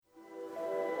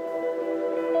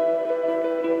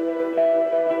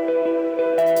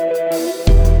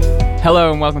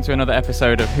Hello and welcome to another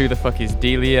episode of Who the Fuck is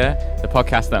Delia, the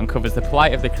podcast that uncovers the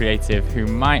plight of the creative who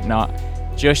might not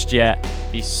just yet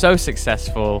be so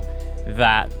successful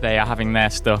that they are having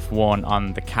their stuff worn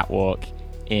on the catwalk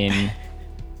in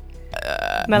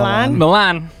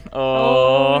Milan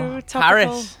or topical.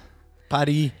 Paris.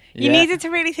 Paddy. You needed to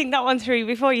really think that one through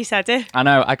before you said it. I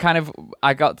know.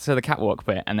 I got to the catwalk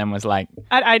bit and then was like,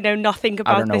 I know nothing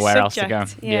about I don't know this where subject.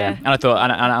 else to go. Yeah. And I thought,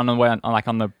 and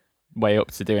on the way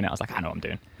up to doing it, I was like, I know what I'm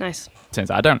doing. Nice.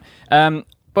 Turns out I don't.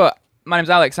 But my name's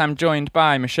Alex. I'm joined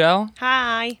by Michelle.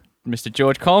 Hi. Mr.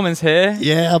 George Coleman's here.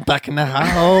 Yeah, I'm back in the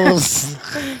house.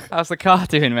 How's the car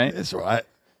doing, mate? It's all right.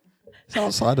 It's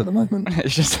outside at the moment.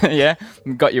 It's just, yeah,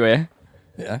 got you here.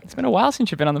 Yeah. It's been a while since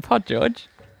you've been on the pod, George.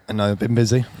 I know, I've been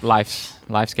busy. Life's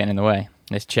getting in the way.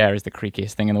 This chair is the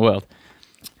creakiest thing in the world.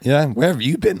 Yeah, where have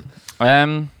you been? I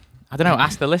don't know.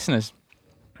 Ask the listeners.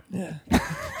 Yeah.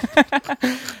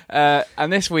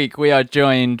 And this week we are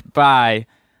joined by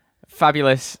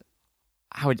fabulous.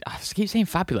 I keep saying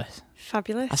fabulous.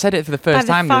 Fabulous. I said it for the first By the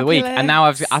time the other week, and now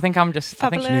I think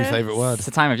Fabulous. New favourite word. it's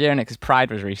the time of year, innit? Because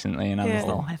Pride was recently, and I was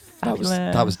Yeah. like, That was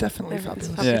fabulous. definitely Fabulous.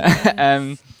 fabulous.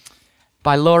 Yeah.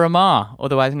 By Laura Marr,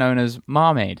 otherwise known as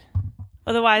Marmaid.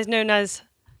 Otherwise known as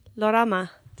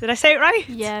Lorama. Did I say it right?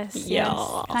 Yes, Yes.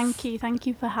 yes. Thank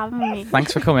you for having me.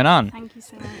 Thanks for coming on. Thank you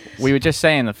so much. We were just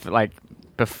saying that, like,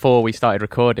 before we started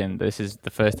recording, this is the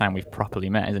first time we've properly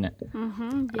met, isn't it?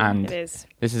 Mm-hmm, yeah. And It is.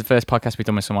 this is the first podcast we've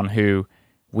done with someone who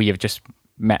we have just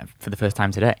met for the first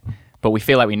time today. But we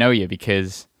feel like we know you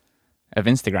because of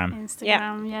Instagram.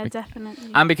 Instagram, yeah,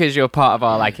 definitely. And because you're part of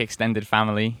our, like, extended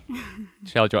family.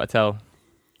 Shell, do you want to tell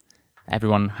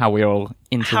everyone how we're all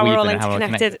interweaved How we're all and how we're all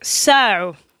interconnected.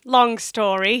 So, long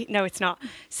story. No, it's not.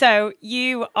 So,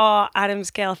 you are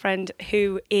Adam's girlfriend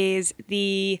who is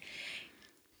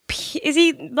is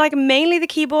he like mainly the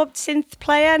keyboard synth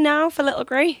player now for Little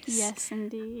Grace? Yes,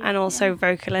 indeed. And also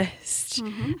vocalist.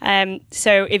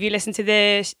 So if you listen to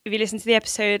the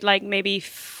episode like maybe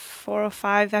 4 or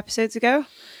 5 episodes ago,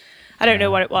 I don't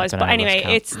know what it was, don't but know, anyway, let's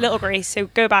count. it's Little Grace. So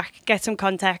go back, get some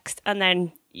context, and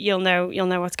then you'll know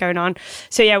what's going on.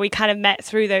 So yeah, we kind of met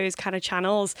through those kind of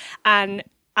channels, and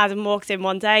Adam walked in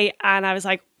one day, and I was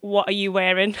like, "What are you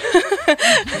wearing?"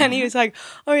 And he was like,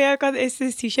 "Oh yeah, I got this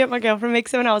t-shirt my girlfriend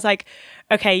makes them." And I was like,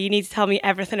 "Okay, you need to tell me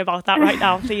everything about that right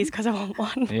now, please, because I want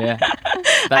one." Yeah.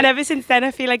 And ever since then,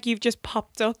 I feel like you've just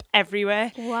popped up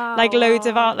everywhere. Wow. Like loads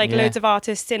of Yeah. loads of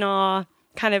artists in our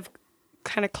kind of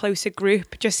closer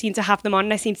group just seem to have them on.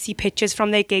 And I seem to see pictures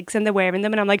from their gigs and they're wearing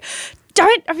them, and I'm like, damn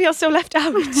it, I feel so left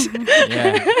out.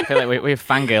 Yeah. I feel like we're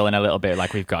fangirling a little bit,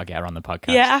 like we've got to get her on the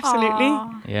podcast. Yeah, absolutely.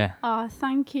 Aw. Yeah. Oh,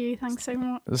 thank you. Thanks so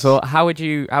much. So how would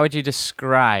you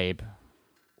describe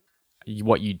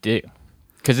what you do?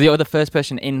 Because you're the first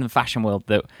person in the fashion world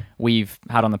that we've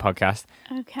had on the podcast.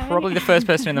 Okay. Probably the first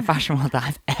person in the fashion world that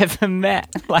I've ever met.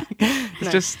 Like,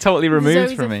 it's just totally removed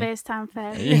It's from always me. a first time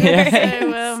fair.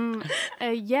 Yeah. So,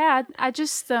 yeah, I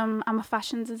just, I'm a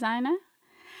fashion designer.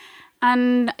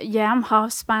 And yeah, I'm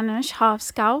half Spanish, half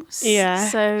Scouse. Yeah.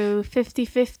 So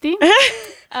 50-50.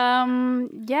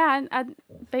 Yeah, I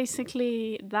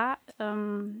basically that.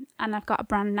 And I've got a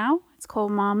brand now. It's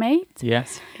called Marmaid.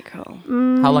 Yes. Pretty cool.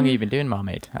 How long have you been doing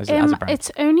Marmaid as a brand? It's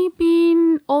only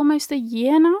been almost a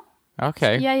year now.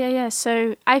 Okay. Yeah.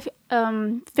 So I've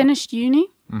finished uni.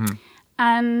 Mm-hmm.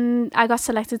 And I got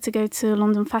selected to go to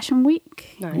London Fashion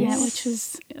Week. Nice. Yeah, which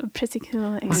was a pretty cool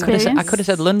I experience. could have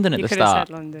said London at You the could have start.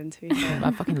 said London, to be fair. I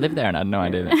fucking lived there and I had no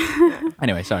idea. That.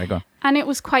 Anyway, sorry, go on. And it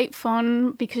was quite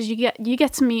fun because you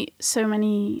get to meet so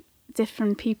many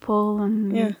different people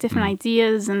and different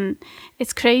ideas, and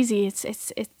it's crazy.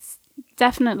 It's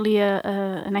definitely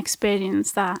an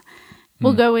experience that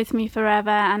will go with me forever.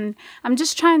 And I'm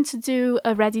just trying to do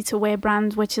a ready to wear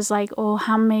brand, which is like all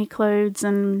handmade clothes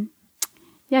and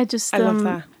just I love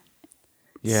that.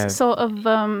 Yeah. sort of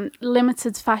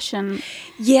limited fashion.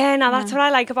 Yeah, now that's what I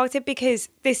like about it, because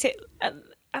this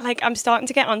like I'm starting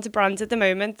to get onto brands at the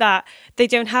moment that they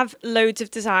don't have loads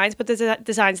of designs, but the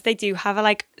designs they do have are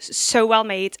like so well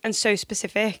made and so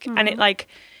specific, and it like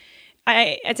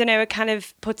I don't know, it kind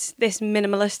of puts this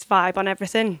minimalist vibe on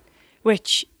everything,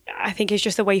 which I think is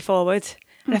just the way forward.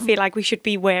 And I feel like we should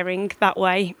be wearing that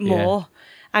way more.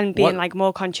 And being like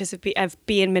more conscious of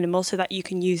being minimal, so that you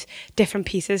can use different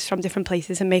pieces from different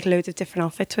places and make loads of different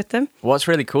outfits with them. What's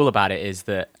really cool about it is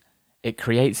that it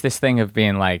creates this thing of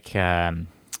being like, so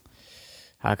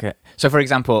for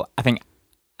example, I think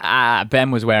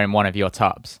Ben was wearing one of your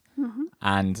tops,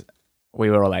 and we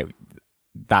were all like,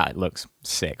 "That looks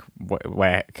sick.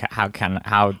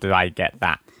 How do I get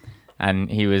that?" And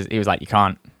he was like, "You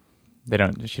can't.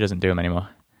 She doesn't do them anymore."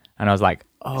 And I was like,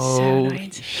 oh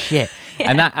nice. shit.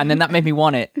 And then that made me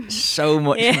want it so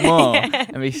much more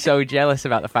and be so jealous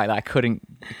about the fact that I couldn't,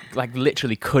 like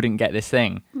literally couldn't get this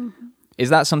thing. Is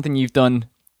that something you've done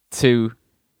to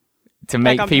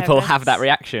make on people purpose? have that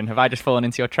reaction? Have I just fallen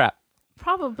into your trap?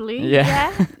 Probably,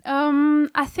 Yeah.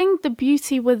 I think the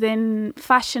beauty within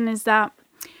fashion is that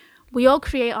we all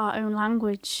create our own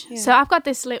language. Yeah. So I've got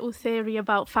this little theory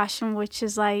about fashion, which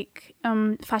is like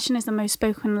fashion is the most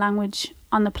spoken language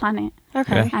on the planet.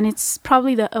 Okay. Yeah. And it's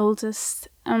probably the oldest,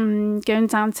 going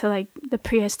down to like the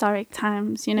prehistoric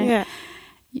times, you know. Yeah.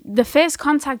 The first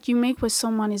contact you make with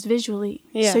someone is visually.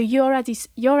 Yeah. So you're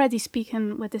already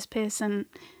speaking with this person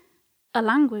a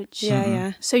language. Yeah,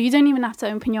 yeah. So you don't even have to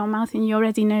open your mouth and you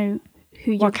already know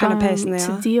who you're What kind of going person they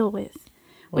to are. deal with,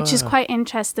 which is Wow. quite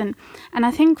interesting. And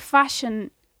I think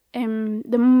fashion,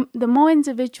 the more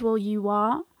individual you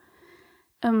are,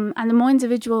 and the more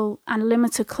individual and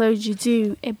limited clothes you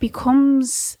do, it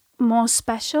becomes more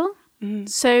special.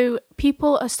 So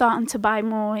people are starting to buy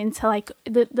more into like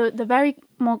the very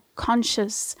more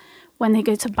conscious when they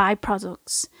go to buy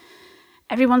products.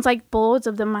 Everyone's like bored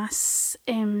of the mass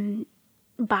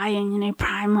buying, you know,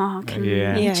 Primark and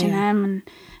Yeah. H&M, and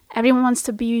everyone wants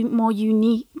to be more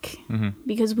unique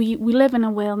because we live in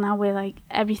a world now where like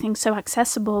everything's so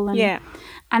accessible, and Yeah.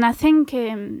 and I think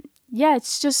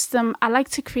it's just I like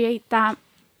to create that.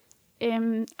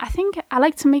 I think I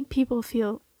like to make people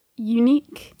feel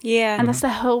unique, Yeah. and that's the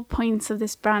whole point of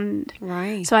this brand.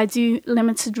 Right. So I do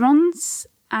limited runs,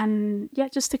 and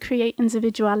just to create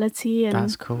individuality and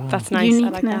That's cool. That's nice. I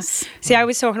like that. uniqueness. See, I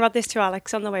was talking about this to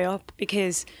Alex on the way up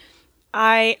because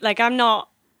I'm not.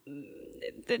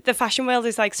 The fashion world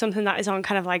is like something that is on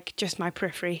kind of like just my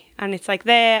periphery, and it's like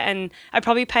there, and I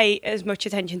probably pay as much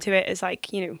attention to it as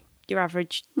like, you know, your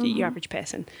average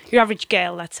person, your average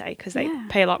girl, let's say, because they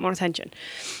pay a lot more attention.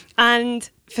 And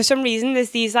for some reason,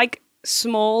 there's these like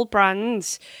small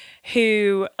brands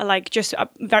who are like just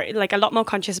very like a lot more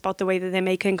conscious about the way that they're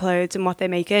making clothes and what they're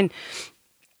making.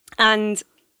 And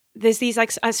there's these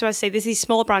like, so I say, there's these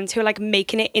small brands who are like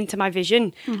making it into my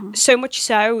vision, so much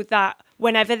so that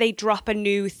whenever they drop a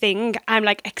new thing, I'm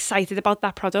like excited about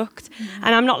that product.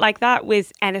 And I'm not like that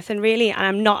with anything really. And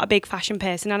I'm not a big fashion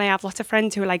person. And I have lots of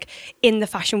friends who are like in the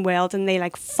fashion world and they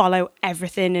like follow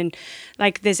everything. And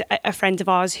like there's a friend of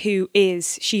ours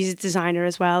she's a designer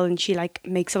as well. And she like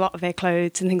makes a lot of her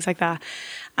clothes and things like that.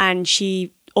 And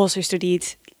she also studied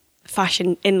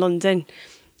fashion in London.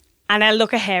 And I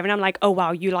look at her and I'm like, oh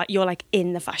wow, you're like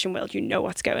in the fashion world, you know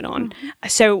what's going on.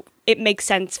 So it makes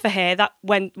sense for her that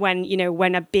when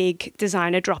a big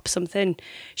designer drops something,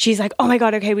 she's like, oh my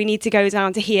God, okay, we need to go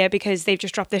down to here because they've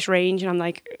just dropped this range. And I'm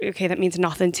like, okay, that means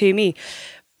nothing to me.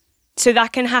 So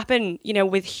that can happen, you know,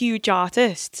 with huge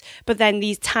artists, but then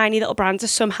these tiny little brands are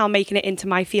somehow making it into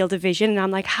my field of vision. And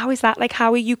I'm like, how is that? Like,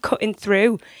 how are you cutting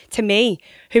through to me,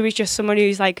 who is just someone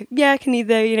who's like, yeah, I can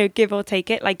either, you know, give or take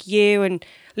it, like you and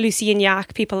Lucy and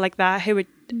Yak, people like that who are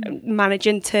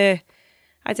managing to,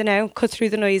 I don't know, cut through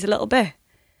the noise a little bit.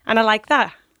 And I like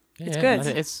that. It's good.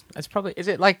 It's probably, is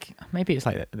it like, maybe it's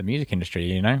like the music industry,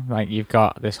 you know? Like you've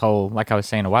got this whole, like I was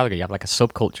saying a while ago, you have like a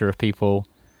subculture of people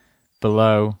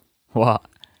below. What?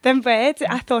 Them birds,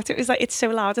 I thought it was like, it's so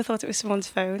loud, I thought it was someone's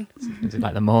phone. Is it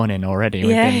like the morning already?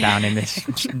 We've been down in this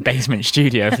basement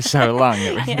studio for so long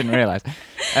that we didn't realise.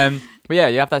 But yeah,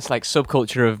 you have this like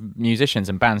subculture of musicians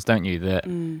and bands, don't you, that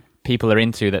people are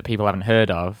into, that people haven't heard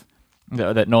of,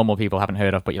 that normal people haven't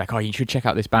heard of, but you're like, oh, you should check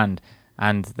out this band.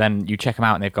 And then you check them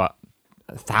out and they've got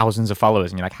thousands of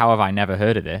followers and you're like, how have I never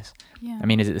heard of this? Yeah. I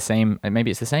mean, is it the same? Maybe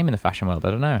it's the same in the fashion world.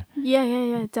 I don't know.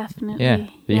 Yeah, definitely. Yeah.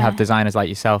 You have designers like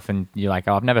yourself and you're like,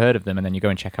 oh, I've never heard of them. And then you go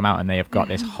and check them out and they have got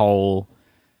this whole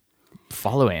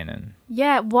following.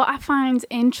 And what I find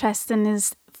interesting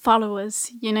is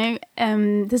followers, you know.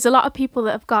 There's a lot of people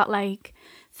that have got like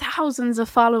thousands of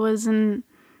followers, and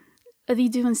are they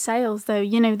doing sales though?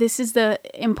 You know, this is the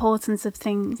importance of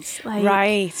things. Like,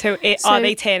 Right. So are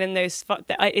they turning those,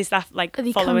 is that like Are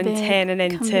they following turning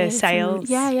into converting? sales?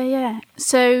 Yeah.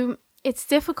 So it's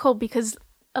difficult because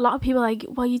a lot of people are like,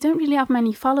 well, you don't really have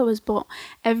many followers, but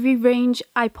every range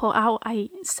I put out, I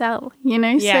sell, you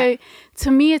know? Yeah. So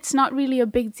to me, it's not really a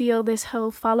big deal, this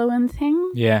whole following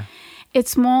thing. yeah.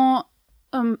 It's more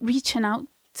reaching out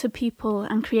to people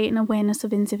and creating awareness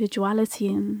of individuality.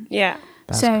 And Yeah.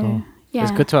 That's so, cool. yeah.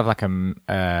 It's good to have like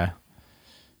a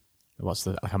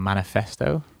like a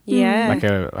manifesto, Yeah.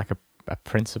 like a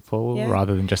principle, Yeah.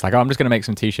 rather than just like, oh, I'm just going to make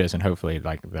some t-shirts and hopefully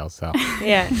like they'll sell.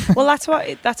 Yeah. Well, that's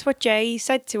what Jay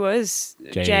said to us.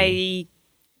 Jay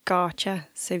Garcher.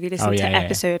 So if you listen to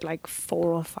episode like 4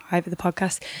 or 5 of the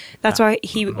podcast, that's why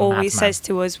he always madman. says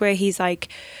to us, where he's like,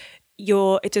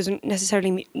 it doesn't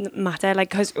necessarily matter, like,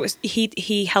 because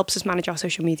he helps us manage our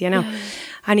social media now,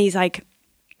 and he's like,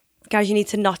 guys, you need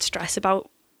to not stress about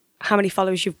how many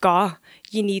followers you've got.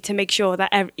 You need to make sure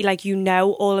that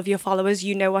all of your followers,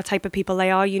 you know what type of people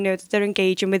they are, you know that they're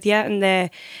engaging with you, and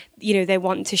they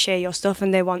want to share your stuff,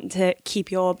 and they want to keep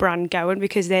your brand going,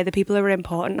 because they're the people who are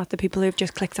important, not the people who've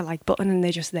just clicked a like button and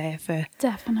they're just there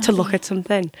to look at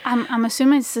something. I'm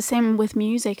assuming it's the same with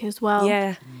music as well.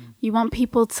 Yeah. You want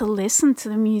people to listen to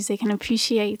the music and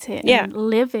appreciate it and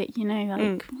live it,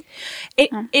 like...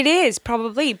 It is,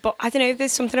 probably, but I don't know,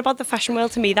 there's something about the fashion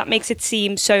world to me that makes it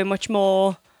seem so much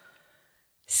more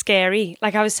scary.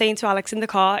 Like I was saying to Alex in the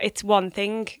car, it's one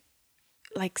thing,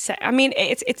 like, I mean,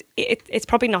 it's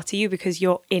probably not to you because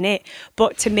you're in it,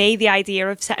 but to me, the idea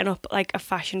of setting up like a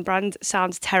fashion brand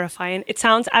sounds terrifying. It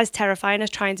sounds as terrifying as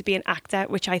trying to be an actor,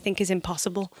 which I think is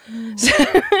impossible.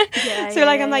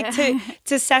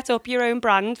 To set up your own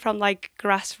brand from like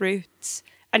grassroots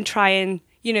and try and,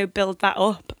 build that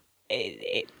up,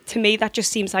 to me, that just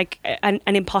seems like an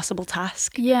impossible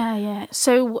task. Yeah.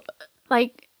 So,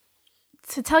 like,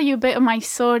 to tell you a bit of my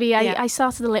story, I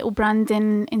started a little brand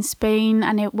in Spain,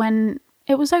 and it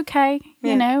was okay,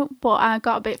 but I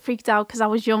got a bit freaked out because I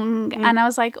was young, and I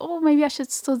was like, oh, maybe I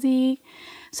should study.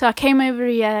 So I came over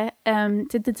here,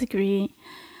 did the degree,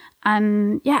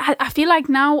 and I feel like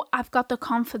now I've got the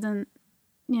confidence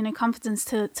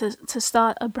to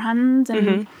start a brand,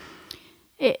 and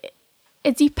it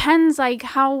depends like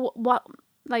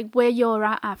where you're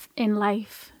at in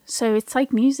life. So it's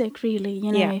like music, really,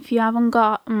 if you haven't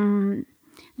got the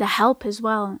help as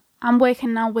well. I'm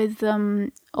working now with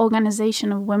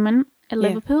Organisation of Women in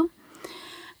Liverpool,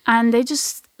 and they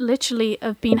just literally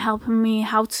have been helping me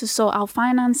how to sort out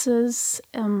finances.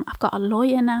 I've got a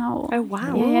lawyer now. Oh,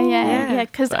 wow. Yeah.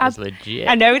 Because That is legit.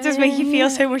 I know, it does make you feel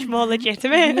so much more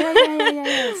legitimate.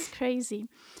 Yeah, it's crazy.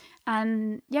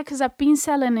 And because I've been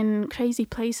selling in crazy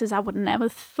places I would never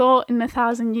thought in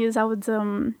 1,000 years I would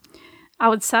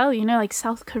sell, like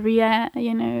South Korea,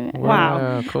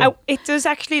 Wow. Cool. It does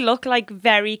actually look like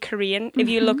very Korean. If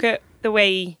you look at the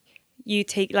way you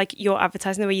take, like, your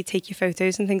advertising, the way you take your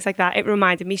photos and things like that, it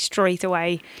reminded me straight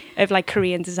away of like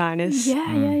Korean designers.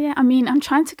 Yeah. I mean, I'm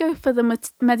trying to go for the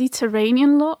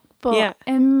Mediterranean look, but I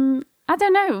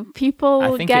don't know.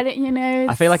 People get it,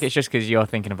 I feel like it's just because you're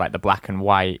thinking of like the black and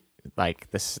white, like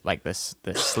the sleekness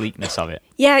of it.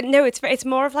 Yeah, no, it's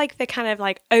more of like the kind of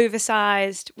like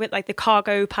oversized with like the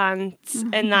cargo pants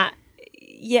and that.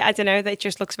 Yeah, I don't know. That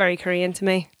just looks very Korean to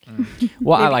me.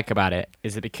 What I like about it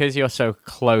is that because you're so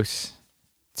close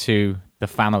to the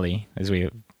family, as we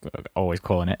always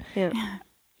calling it,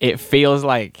 it feels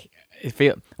like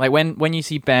when you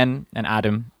see Ben and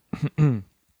Adam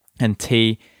and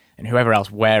T and whoever else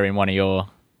wearing one of your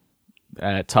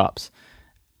tops,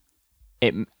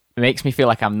 it makes me feel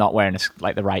like I'm not wearing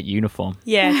the right uniform.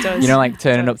 Yeah, it does. Like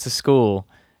turning up to school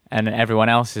and everyone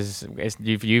else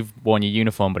you've worn your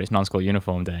uniform, but it's non-school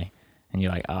uniform day, and you're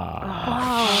like,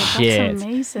 shit, that's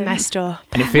amazing. Messed up.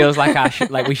 And it feels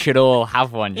like we should all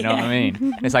have one. You know what I mean?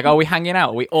 And it's like, we hanging out?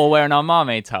 Are we all wearing our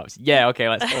Marmaid tops? Yeah, okay,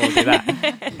 let's all do that.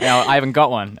 I haven't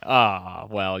got one.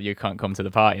 Well, you can't come to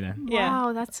the party then.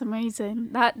 Wow, that's amazing.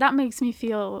 That makes me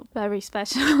feel very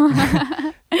special.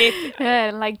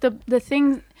 Like the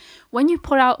thing, when you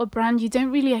put out a brand, you don't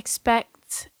really expect.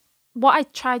 What I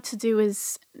tried to do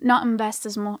is not invest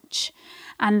as much,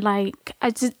 and like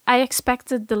I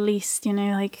expected the least,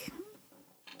 like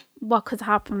what could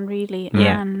happen really.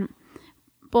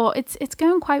 But it's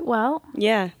going quite well.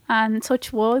 Yeah. And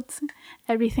touch wood,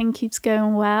 everything keeps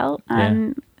going well,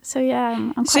 and so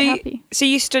I'm quite happy. So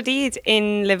you studied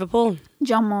in Liverpool?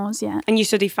 John Moores, yeah. And you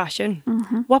studied fashion.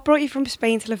 What brought you from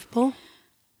Spain to Liverpool?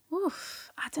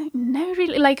 I don't know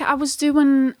really. Like I was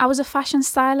a fashion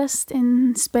stylist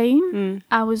in Spain.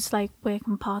 I was like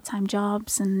working part-time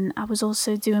jobs, and I was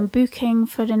also doing booking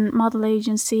for a model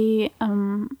agency.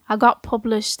 I got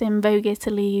published in Vogue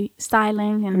Italy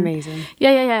styling. And amazing.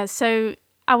 Yeah. So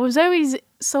I was always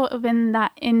sort of in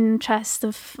that interest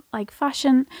of like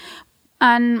fashion,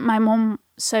 and my mum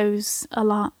sews a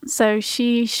lot, so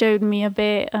she showed me a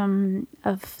bit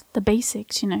of the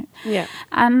basics, Yeah.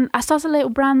 And I started a little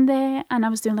brand there, and I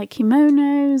was doing like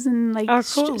kimonos and like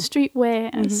cool. streetwear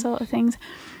and sort of things.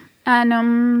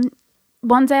 And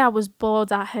one day I was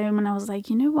bored at home, and I was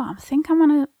like, you know what? I think I'm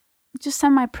gonna just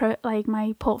send my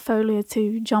portfolio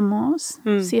to John Moores,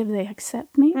 see if they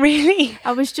accept me. Really?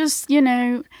 I was just,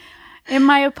 in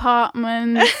my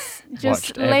apartment,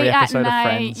 just late at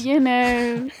night,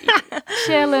 chilling,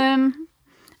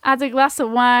 had a glass of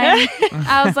wine.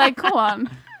 I was like, come on.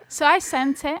 So I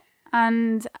sent it,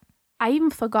 and I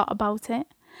even forgot about it.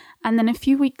 And then a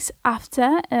few weeks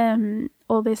after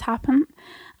all this happened,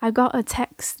 I got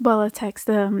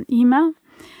email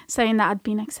saying that I'd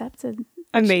been accepted.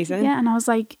 Amazing. Yeah, and I was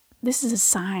like, this is a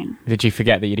sign. Did you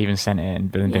forget that you'd even sent it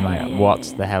and been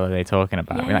what the hell are they talking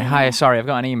about? Be like, hi, sorry, I've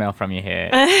got an email from you here.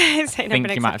 I think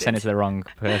you might have sent it to the wrong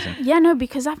person. Yeah, no,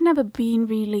 because I've never been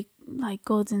really like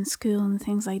good in school and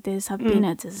things like this. I've been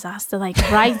a disaster, like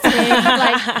writing,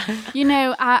 like, you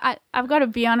know, I've got to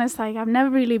be honest, like I've never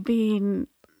really been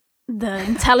the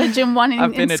intelligent one in school.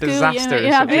 I've been a disaster. You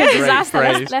know? I've been a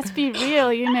disaster. Let's be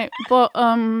real, you know. But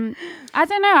I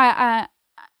don't know.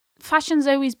 Fashion's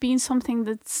always been something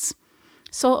that's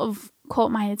sort of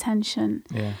caught my attention.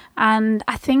 Yeah. And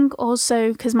I think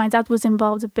also because my dad was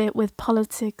involved a bit with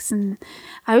politics, and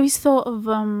I always thought of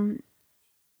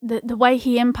the way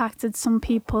he impacted some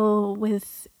people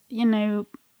with, you know,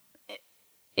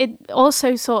 it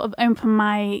also sort of opened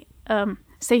my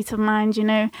state of mind, you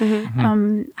know,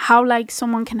 how like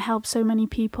someone can help so many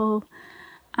people.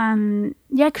 And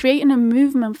creating a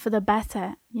movement for the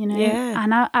better, you know. Yeah.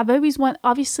 And I've always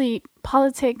obviously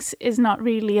politics is not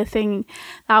really a thing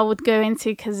that I would go into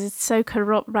because it's so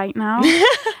corrupt right now.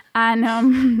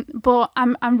 And but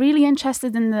I'm really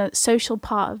interested in the social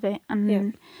part of it,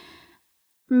 and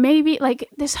maybe like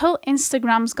this whole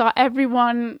Instagram's got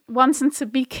everyone wanting to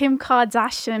be Kim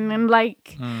Kardashian, and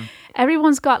like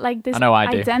everyone's got like this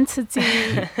identity,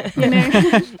 you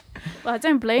know. Well, I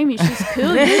don't blame you. She's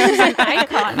cool. She's an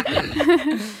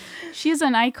icon. She's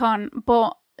an icon.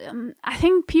 But I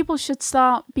think people should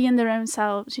start being their own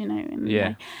selves, you know, and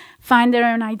like, find their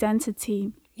own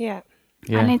identity. Yeah.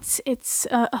 And it's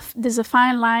there's a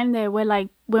fine line there where like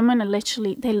women are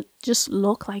literally, they just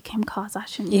look like Kim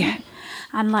Kardashian. Yeah.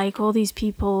 And like all these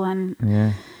people, and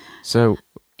so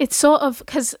it's sort of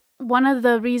because one of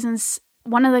the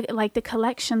like the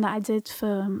collection that I did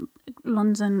for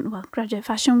London Graduate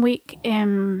Fashion Week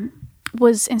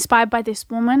was inspired by this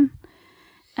woman,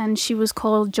 and she was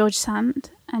called George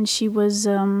Sand, and she was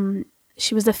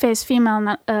the first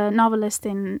female novelist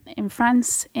in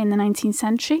France in the 19th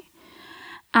century,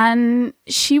 and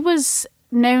she was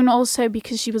known also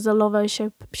because she was a lover of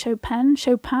Chopin,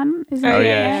 isn't it?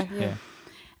 Yeah.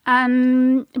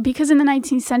 And because in the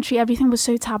 19th century everything was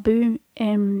so taboo,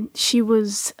 she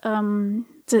was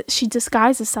she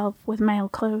disguised herself with male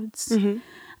clothes,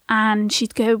 and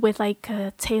she'd go with like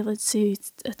a tailored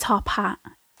suit, a top hat,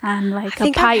 and like I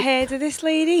think a pipe. I've heard of this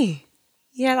lady.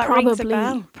 Yeah, that rings a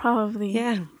bell. Probably.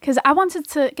 Yeah. Because I wanted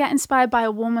to get inspired by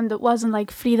a woman that wasn't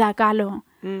like Frida Kahlo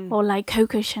or like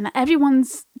Coco Chanel.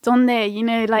 Everyone's done there, you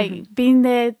know, like been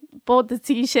there, bought the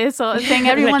t-shirt sort of thing.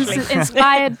 Everyone's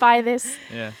inspired by this.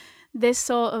 Yeah. This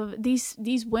sort of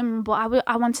these women, but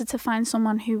I wanted to find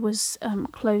someone who was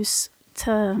close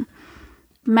to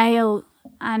male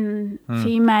and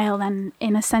female, and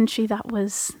in a century that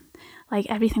was like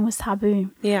everything was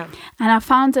taboo. Yeah. And I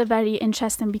found her very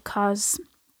interesting because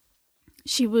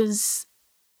she was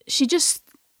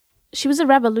a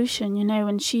revolution, you know,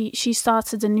 and she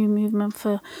started a new movement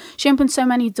she opened so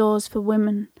many doors for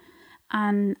women.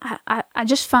 And I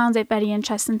just found it very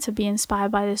interesting to be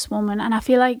inspired by this woman. And I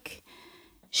feel like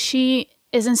she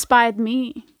has inspired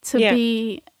me to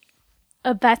be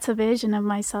a better version of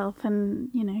myself. And,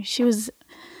 you know, she was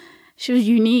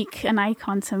unique, an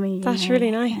icon to me. That's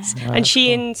really nice. Yeah. And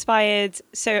she inspired,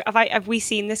 so have we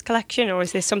seen this collection, or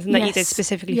is this something that you did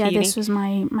specifically for uni? Yeah, this was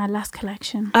my last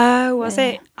collection. Oh, was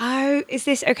it? Oh, is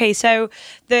this, okay, so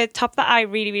the top that I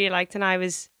really, really liked and I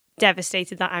was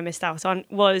devastated that I missed out on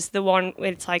was the one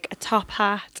with it's like a top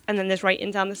hat and then there's writing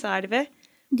down the side of it.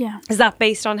 Yeah. Is that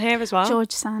based on her as well?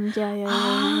 George Sand,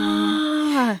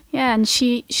 yeah. Yeah, and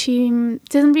she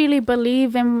didn't really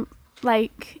believe in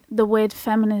like the word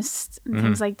feminist and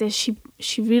things like this.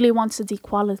 She really wanted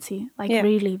equality,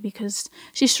 really, because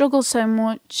she struggled so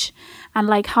much, and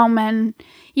like how men,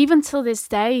 even till this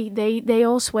day, they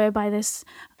all swear by this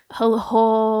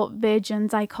whole virgin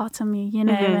dichotomy, you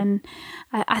know. And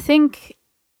I think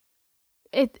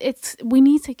it's we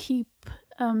need to keep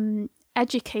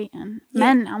educating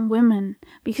men and women,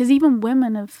 because even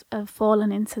women have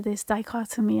fallen into this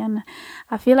dichotomy, and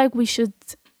I feel like we should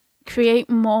create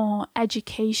more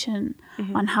education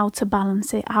on how to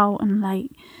balance it out, and like,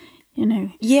 you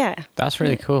know. That's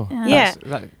really cool.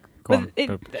 But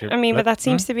that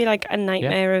seems to be like a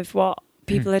nightmare of what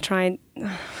people are trying.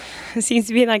 It seems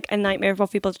to be like a nightmare of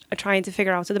what people are trying to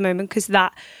figure out at the moment, because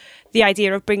the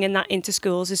idea of bringing that into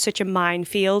schools is such a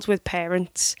minefield with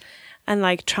parents, and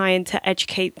like trying to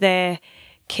educate their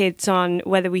kids on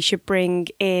whether we should bring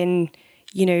in,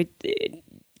 you know,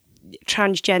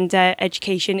 transgender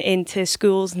education into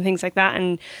schools and things like that.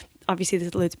 And obviously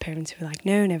there's loads of parents who are like,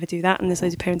 no, never do that, and there's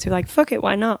loads of parents who are like, fuck it,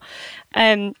 why not?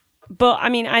 But I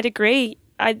mean, I'd agree.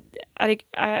 I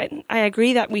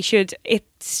agree that it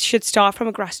should start from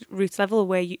a grassroots level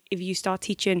where if you start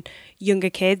teaching younger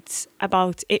kids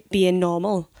about it being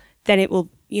normal, then it will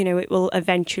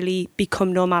eventually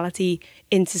become normality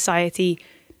in society.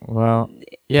 Well,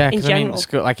 yeah, in because I mean, general.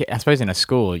 school, like I suppose in a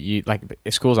school,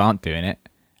 schools aren't doing it,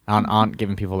 aren't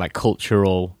giving people like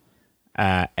cultural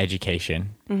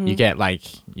education. You get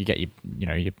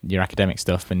your academic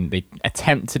stuff, and they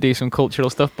attempt to do some cultural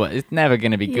stuff, but it's never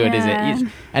going to be good, is it?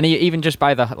 And even just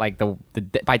by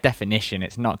by definition,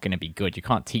 it's not going to be good. You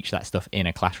can't teach that stuff in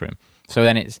a classroom. So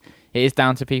then it is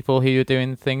down to people who are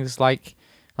doing things like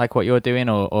what you're doing,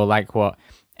 or like what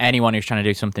anyone who's trying to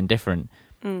do something different,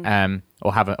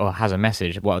 or has a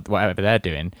message, whatever they're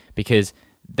doing, because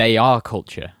they are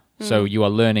culture. So you are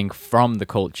learning from the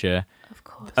culture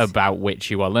about which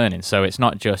you are learning. So it's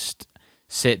not just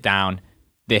sit down,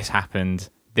 this happened,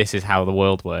 this is how the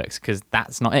world works, because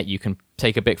that's not it. You can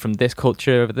take a bit from this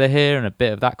culture over there and a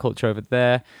bit of that culture over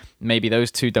there. Maybe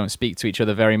those two don't speak to each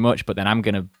other very much, but then I'm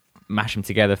going to mash them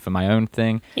together for my own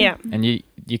thing. Yeah. And it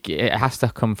has to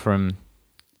come from,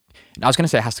 I was going to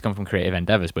say it has to come from creative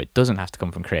endeavors, but it doesn't have to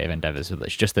come from creative endeavors.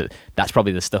 It's just that's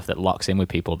probably the stuff that locks in with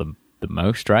people the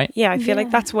most, right? Yeah, I feel like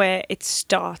that's where it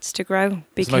starts to grow.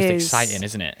 Because, it's the most exciting,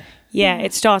 isn't it? Yeah,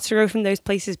 it starts to grow from those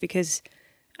places because,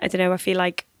 I don't know, I feel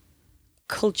like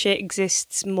culture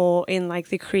exists more in like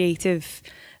the creative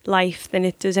life than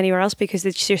it does anywhere else, because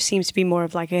there just seems to be more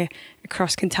of like a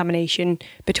cross-contamination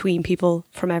between people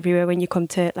from everywhere when you come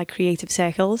to like creative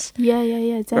circles. Yeah,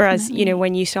 definitely. Whereas,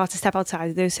 when you start to step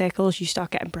outside of those circles, you start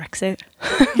getting Brexit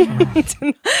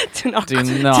to not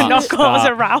cause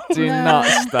a row. Do not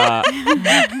start.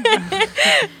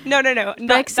 No.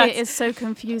 Brexit is so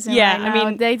confusing. Yeah,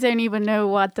 right now. They don't even know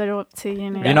what they're up to.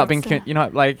 You're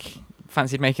not like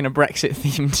fancied making a Brexit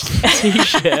themed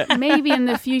t-shirt. Maybe in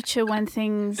the future when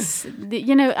things,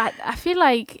 I feel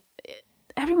like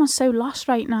everyone's so lost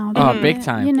right now. Big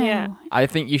time. Yeah. I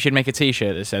think you should make a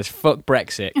t-shirt that says "fuck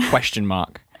Brexit?" ?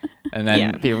 And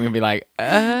then people are gonna be like,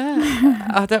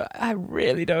 I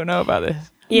really don't know about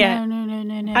this. Yeah.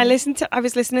 No. I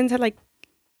was listening to like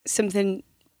something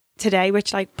today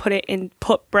which like put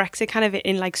Brexit kind of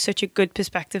in like such a good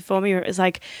perspective for me, where it was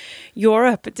like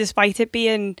Europe, despite it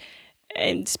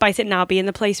now being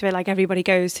the place where like everybody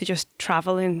goes to just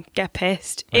travel and get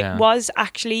pissed, it was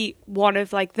actually one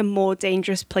of like the more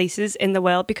dangerous places in the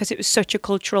world, because it was such a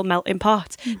cultural melting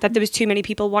pot that there was too many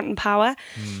people wanting power.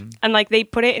 And like they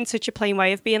put it in such a plain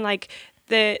way of being like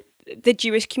the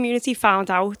Jewish community found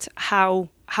out how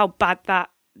bad that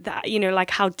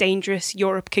like how dangerous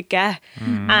Europe could get,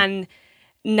 and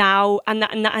now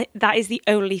that is the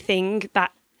only thing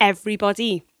that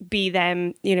everybody, be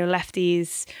them,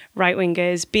 lefties, right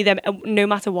wingers, be them, no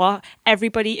matter what,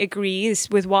 everybody agrees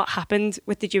with what happened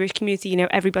with the Jewish community.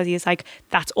 Everybody is like,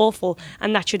 that's awful,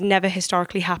 and that should never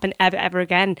historically happen ever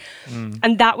again.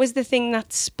 And that was the thing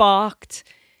that sparked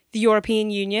the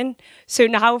European Union. So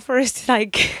now for us to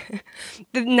like,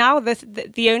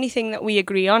 the only thing that we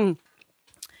agree on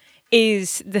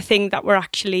is the thing that we're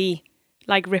actually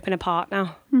like ripping apart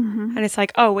now. And it's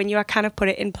like, when you kind of put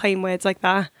it in plain words like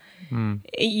that,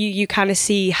 you kind of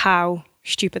see how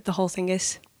stupid the whole thing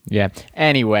is. Yeah.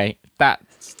 Anyway,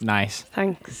 that's nice.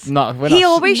 Thanks. He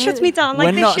always shuts me down like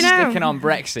we're this, not sticking on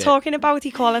Brexit. Talking about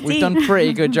equality. We've done a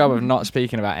pretty good job of not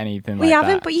speaking about anything like that. We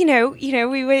haven't, but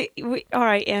we all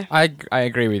right, yeah. I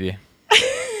agree with you.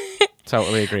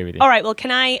 Totally agree with you. All right, well,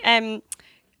 can I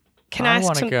ask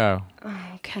want to go.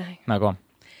 Oh, okay. No, go on.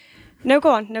 No,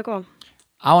 go on.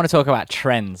 I want to talk about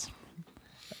trends,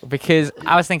 because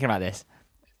I was thinking about this.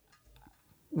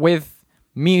 With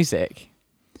music,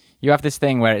 you have this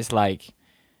thing where it's like,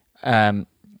 that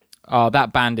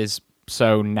band is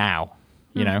so now,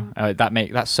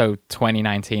 that's so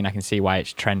 2019. I can see why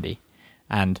it's trendy,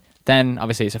 and then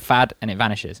obviously it's a fad and it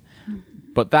vanishes.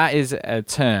 But that is a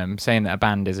term, saying that a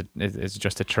band is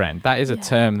just a trend. That is a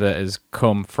term that has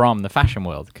come from the fashion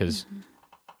world, because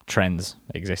trends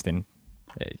exist in,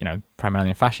 primarily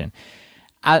in fashion.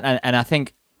 And I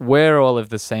think we're all of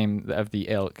the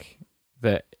ilk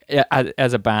that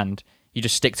as a band, you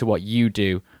just stick to what you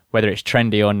do, whether it's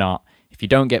trendy or not. If you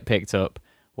don't get picked up,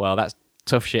 well, that's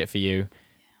tough shit for you,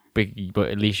 but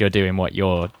at least you're doing what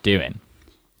you're doing.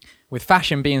 With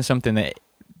fashion being something that,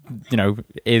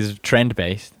 is trend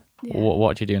based,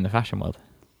 what do you do in the fashion world?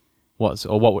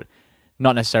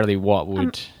 Not necessarily what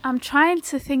would... I'm trying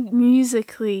to think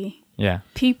musically. Yeah.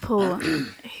 People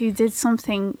who did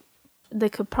something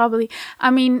that could probably...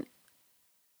 I mean,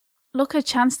 look at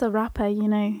Chance the Rapper, you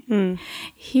know.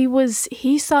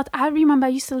 He started, I remember I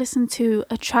used to listen to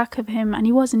a track of him and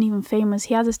he wasn't even famous.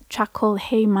 He has a track called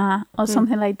Hey Ma or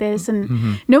something like this,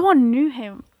 and no one knew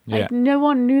him. Like no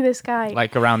one knew this guy.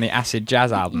 Like around the Acid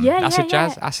Jazz album. Yeah, Acid yeah,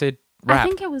 Jazz, yeah. Acid Rap. I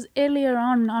think it was earlier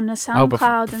on the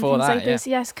SoundCloud and things before that, like this.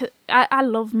 Yes, 'cause I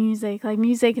love music. Like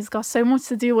music has got so much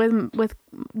to do with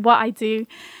what I do,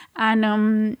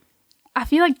 and I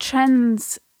feel like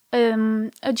trends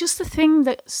are just a thing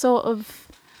that sort of.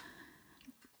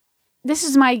 This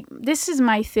is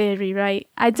my theory, right?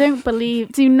 I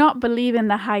do not believe in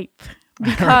the hype,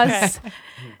 because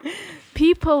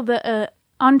people that are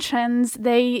on trends,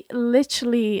 they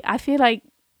literally, I feel like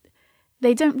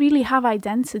they don't really have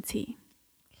identity,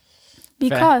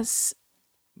 because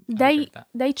they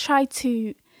try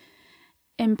to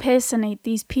impersonate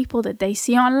these people that they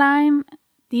see online,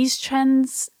 these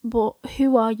trends, but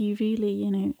who are you really, you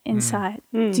know, inside?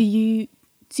 Do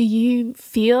you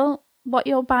feel what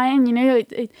you're buying, you know?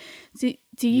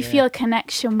 Do you feel a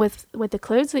connection with the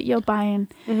clothes that you're buying?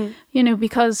 You know,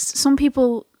 because some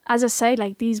people, as I say,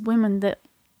 like these women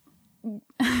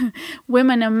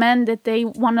and men that they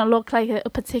want to look like a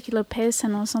particular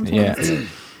person or something. Yeah.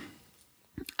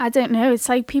 I don't know. It's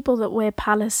like people that wear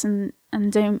Palace and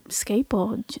don't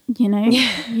skateboard, you know?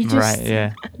 You just, Right,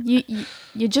 yeah.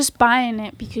 You're just buying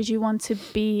it because you want to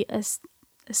be a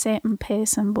certain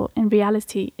person, but in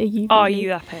reality, are you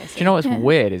that person? Do you know what's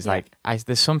weird is like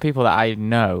there's some people that I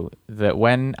know that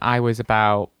when I was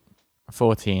about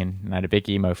 14 and I had a big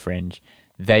emo fringe,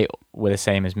 they were the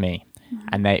same as me,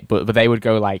 and but they would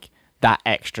go like that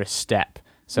extra step.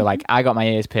 So like I got my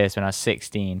ears pierced when I was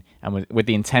 16 and with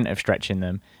the intent of stretching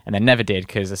them, and then never did,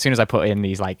 because as soon as I put in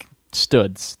these like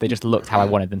studs, they just looked how I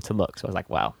wanted them to look. So I was like,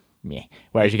 well, yeah.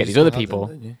 Whereas you get these other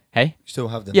people, hey, you still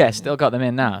have them. yeah, still got them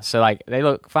in now. So like they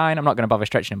look fine. I'm not going to bother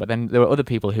stretching them. But then there were other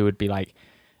people who would be like,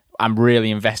 I'm really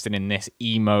invested in this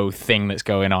emo thing that's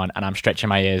going on, and I'm stretching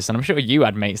my ears. And I'm sure you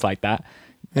had mates like that.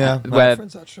 Yeah, where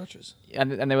friends had stretchers.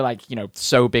 And they were like, you know,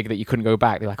 so big that you couldn't go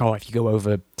back. They're like, oh, if you go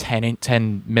over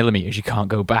 10 millimeters, you can't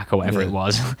go back or whatever it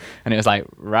was. And it was like,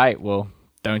 right, well,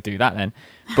 don't do that then.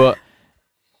 But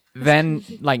then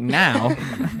like now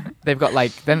they've got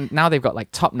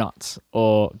like top knots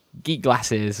or geek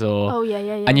glasses or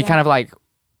and you're kind of like,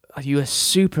 you are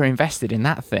super invested in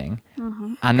that thing,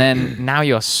 and then now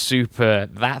you're super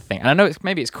that thing. And I know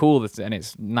maybe it's cool and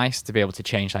it's nice to be able to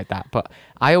change like that, but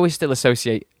I always still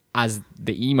associate as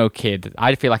the emo kid.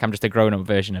 I feel like I'm just a grown-up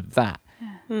version of that.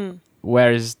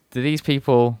 Whereas do these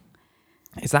people,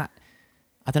 is that,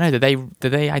 I don't know, do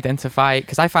they identify?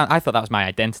 Because I thought that was my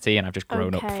identity, and I've just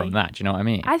grown up from that. Do you know what I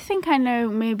mean? I think I know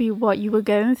maybe what you were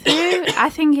going through. I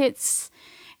think it's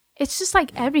just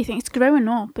like everything. It's growing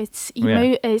up. It's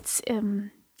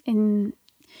in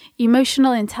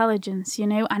emotional intelligence, you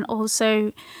know, and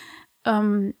also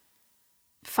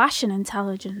fashion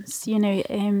intelligence. You know,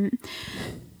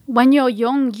 when you're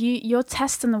young, you're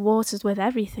testing the waters with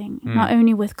everything, not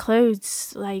only with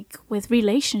clothes, like with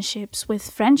relationships,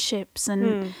 with friendships,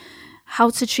 and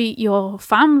how to treat your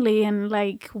family, and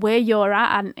like where you're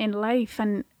at in life.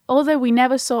 And although we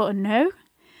never sort of know,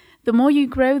 the more you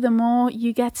grow, the more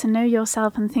you get to know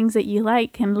yourself and things that you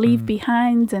like and leave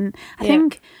behind. And I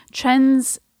think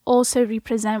trends also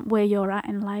represent where you're at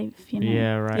in life, you know?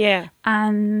 Yeah, right. Yeah.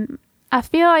 And I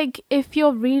feel like if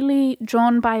you're really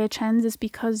drawn by a trend, it's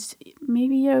because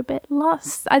maybe you're a bit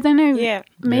lost. I don't know. Yeah.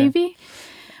 Maybe.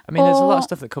 I mean, there's a lot of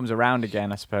stuff that comes around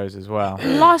again, I suppose, as well.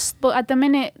 Lost, but at the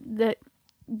minute that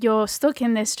you're stuck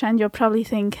in this trend, you're probably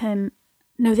thinking,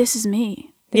 no, this is me.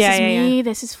 This is me.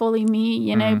 This is fully me,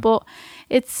 you know. But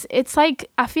it's like,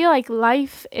 I feel like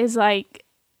life is like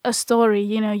a story,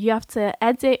 you know. You have to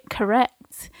edit,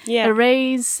 correct,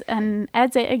 erase, and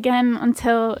edit again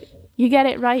until you get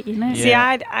it right, you know. See,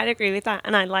 I'd agree with that,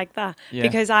 and I like that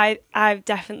because I've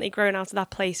definitely grown out of that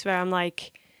place where I'm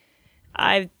like,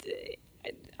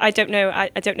 I don't know.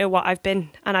 I don't know what I've been,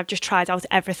 and I've just tried out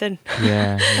everything.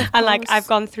 Yeah. And like I've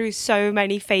gone through so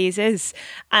many phases,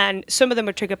 and some of them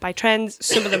were triggered by trends.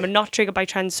 Some of them are not triggered by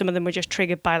trends. Some of them were just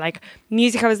triggered by like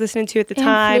music I was listening to at the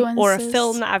time, or a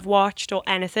film that I've watched, or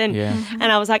anything. Yeah. And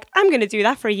I was like, I'm going to do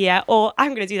that for a year, or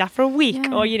I'm going to do that for a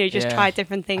week, or, you know, just try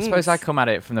different things. I suppose I come at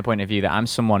it from the point of view that I'm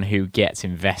someone who gets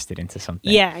invested into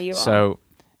something. Yeah, you are. So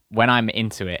when I'm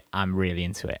into it, I'm really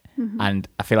into it. And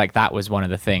I feel like that was one of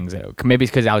the things. Maybe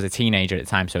it's because I was a teenager at the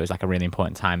time, so it was like a really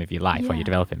important time of your life when you're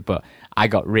developing. But I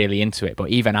got really into it. But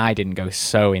even I didn't go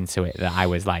so into it that I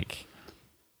was like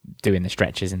doing the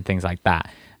stretches and things like that.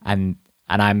 And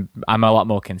I'm a lot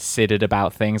more considered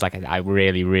about things. Like I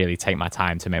really, really take my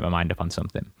time to make my mind up on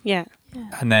something. Yeah.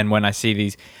 And then when I see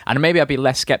these, and maybe I'd be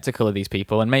less skeptical of these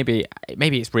people, and maybe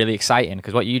it's really exciting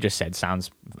because what you just said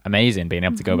sounds amazing, being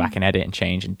able to go back and edit and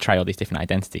change and try all these different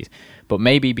identities. But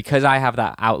maybe because I have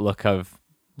that outlook of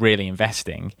really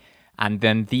investing, and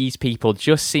then these people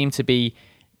just seem to be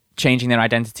changing their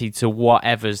identity to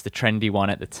whatever's the trendy one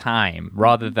at the time,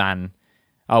 rather than,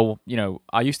 oh, you know,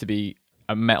 I used to be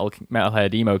a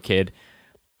metalhead emo kid,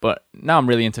 but now I'm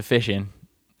really into fishing.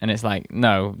 And it's like,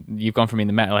 no, you've gone from being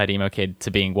the metalhead emo kid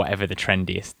to being whatever the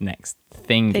trendiest next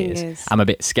thing is. I'm a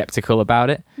bit skeptical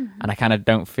about it. And I kind of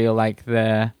don't feel like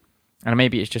they're... And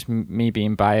maybe it's just me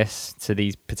being biased to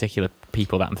these particular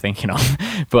people that I'm thinking of.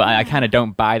 But I kind of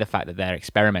don't buy the fact that they're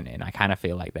experimenting. I kind of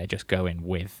feel like they're just going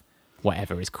with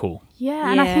whatever is cool.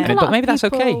 Yeah, and I think a lot but maybe of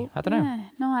people, that's okay. I don't know.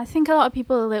 No, I think a lot of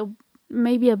people are a little,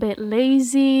 maybe a bit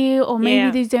lazy, or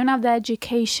maybe they don't have the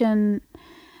education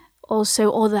also,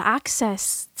 or the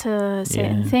access to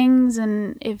certain things.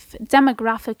 And if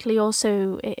demographically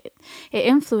also it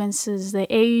influences the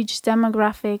age,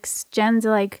 demographics, gender,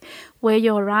 like where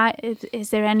you're at.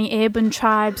 Is there any urban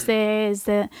tribes there? Is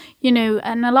there, you know,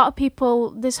 and a lot of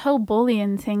people, this whole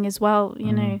bullying thing as well,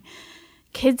 you know,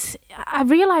 kids, I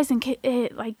realized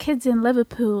like kids in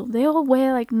Liverpool, they all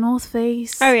wear like North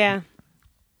Face. Oh yeah.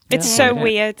 It's so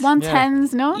weird.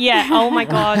 110s, no? Yeah. Oh my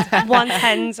God.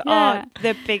 110s are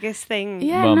the biggest thing.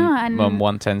 Yeah, Mum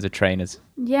 110s are trainers.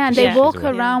 Yeah, and they walk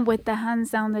around with their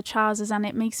hands down the trousers, and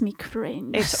it makes me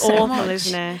cringe. It's so awful, much.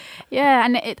 isn't it? Yeah,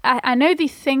 and I know they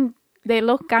think they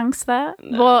look gangster,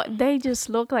 but they just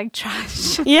look like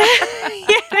trash. Yeah.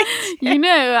 You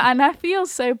know, and I feel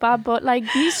so bad. But like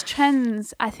these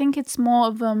trends, I think it's more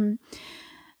of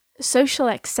social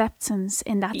acceptance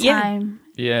in that time.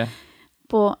 Yeah.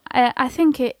 But I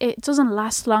think it doesn't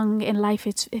last long in life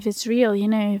if it's real, you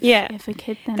know. If a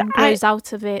kid then grows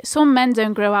out of it. Some men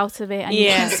don't grow out of it, and you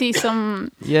can see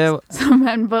some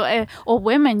men, but or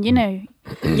women, you know.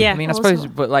 Yeah. I mean, I suppose,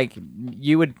 but like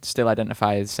you would still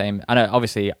identify as the same. I know,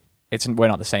 obviously, we're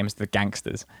not the same as the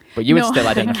gangsters, but you would still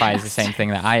identify as the same thing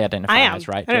that I identify as,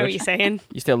 right? I know what you're saying.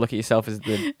 You still look at yourself as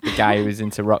the guy who's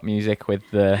into rock music with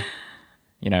the,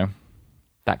 you know,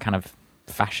 that kind of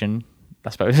fashion, I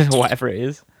suppose, or whatever it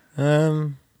is. I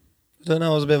don't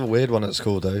know. I was a bit of a weird one at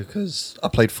school though, because I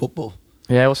played football.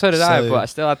 Yeah, well, so did I, but I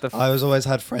still had the. I always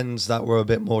had friends that were a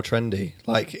bit more trendy,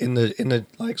 like in the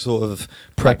like sort of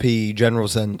preppy general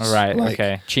sense. Right. Like,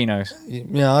 okay. Chinos.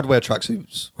 Yeah, I'd wear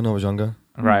tracksuits when I was younger.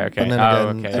 Right. Okay. But then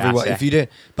again, everyone, if you did,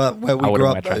 but where we grew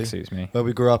up, where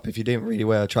we grew up, if you didn't really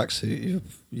wear a tracksuit,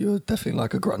 you were definitely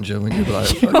like a grunger when you were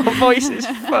like. Your voice is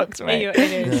fucked, mate.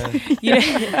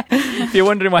 If you're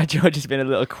wondering why George has been a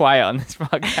little quiet on this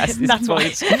podcast, his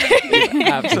voice is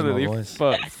absolutely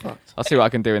fucked. I'll see what I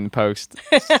can do in the post.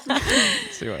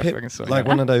 See what I can sort like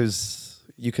one of those.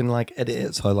 You can like edit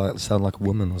it so I like sound like a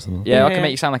woman or something. Yeah, I can make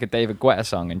you sound like a David Guetta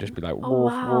song and just be like,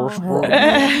 wow.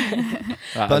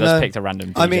 I just picked a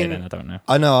random DJ then, I don't know.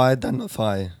 I know, I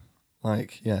identify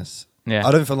like, yes. Yeah.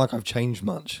 I don't feel like I've changed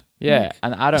much. Yeah, like,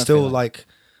 and I don't still like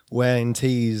wearing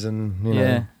tees and, you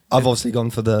know, I've obviously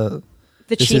gone for the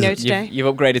chino today.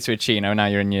 You've upgraded to a chino, now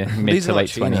you're in your mid to late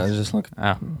 20s. Just like,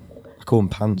 I call them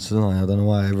pants, don't I? I don't know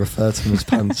why I refer to them as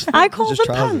pants. I call them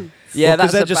pants. Yeah,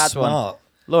 that's a just bad smart. one.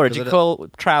 Laura, do you call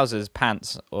trousers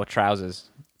pants or trousers?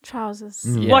 Trousers.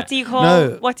 Yeah. What do you call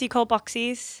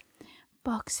boxies?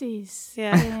 Boxies.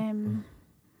 Yeah.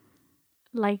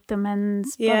 Like the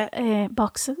men's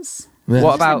boxers. Yeah.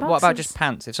 What about just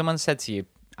pants? If someone said to you,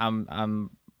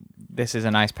 this is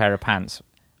a nice pair of pants,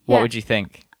 what would you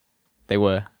think they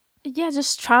were? Yeah,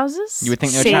 just trousers. You would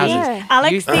think they were trousers. Yeah.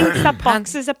 Alex thinks that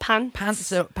boxers are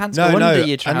pants. Pants go under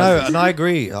your trousers. I know, and I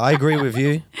agree with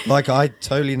you. Like, I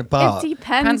totally... But it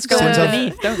depends. Pants go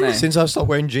underneath, don't they? Since I've stopped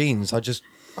wearing jeans, I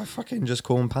fucking just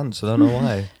call them pants. I don't know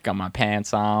why. Got my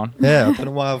pants on. Yeah, I don't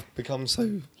know why I've become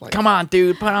so... Like, come on,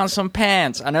 dude, put on some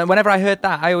pants. And whenever I heard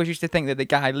that, I always used to think that the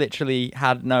guy literally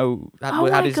had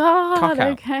his cock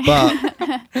out. Okay.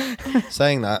 But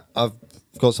saying that, I've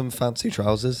got some fancy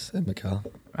trousers in the car.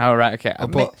 Oh, right, okay. I'll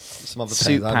put some other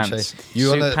suit pants.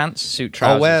 Suit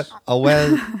trousers. I'll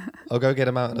go get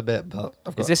them out in a bit, but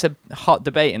Is this a hot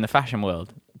debate in the fashion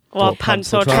world? Well,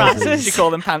 pants or trousers? Do you call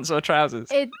them pants or trousers?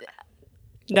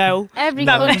 No. Every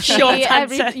short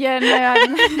answer.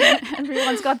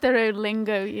 Everyone's got their own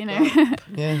lingo, you know.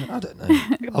 Yeah, I don't know.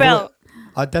 Well,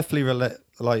 I definitely relate,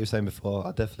 like you were saying before,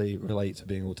 I definitely relate to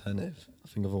being alternative. I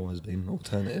think I've always been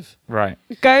alternative. Right.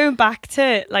 Going back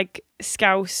to like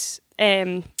Scouse,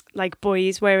 like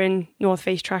boys wearing North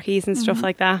Face trackies and stuff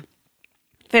like that.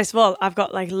 First of all, I've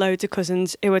got like loads of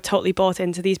cousins who are totally bought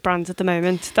into these brands at the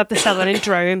moment that they're selling in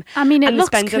Drome. I mean, it looks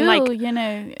cool, you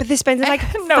know. But they're spending like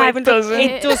no, 500.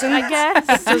 It doesn't. I guess.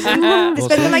 It doesn't. They're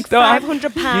spending like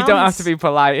 £500. You don't have to be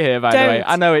polite here, by the way.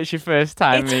 I know it's your first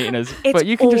time meeting us, but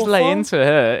you can just lay into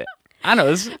her. And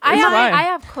us. I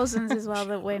have cousins as well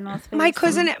that wear North Face. My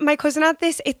cousin had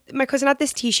this. My cousin had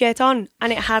this T-shirt on,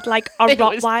 and it had like a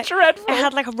Rottweiler. Dreadful. It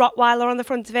had like a Rottweiler on the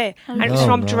front of it, and it was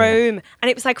from Drome, and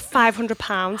it was like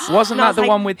 £500. Wasn't that the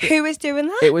one with? Who is doing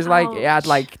that? It was like it had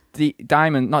like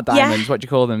not diamonds. What do you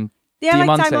call them? Yeah,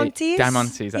 like Diamantes.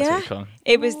 Diamantes, that's what you call them.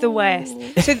 It was the worst.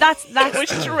 So that's it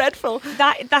was dreadful.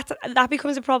 That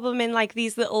becomes a problem in like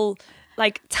these little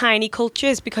like tiny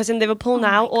cultures, because in Liverpool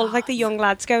now all of like the young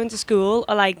lads going to school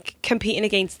are like competing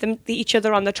against each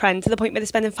other on the trend, to the point where they're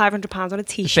spending £500 on a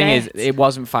T-shirt. The thing is, it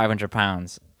wasn't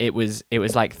 £500. It was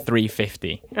like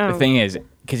 £350. The thing is,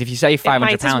 because if you say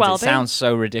 £500, it sounds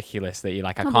so ridiculous that you're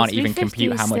like, I can't even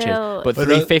compute how much it is. But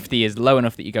 £350 is low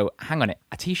enough that you go, hang on,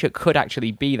 a T-shirt could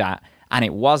actually be that, and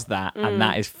it was that, and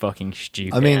that is fucking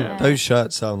stupid. I mean, those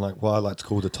shirts sound like what I like to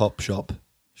call the Top Shop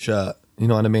shirt. You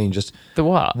know what I mean? Just the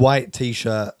what? White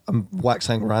T-shirt and wax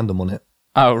something random on it.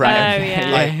 Oh, right. Oh,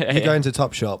 yeah. Like, you go into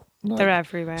Topshop. Like, they're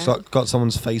everywhere. It's got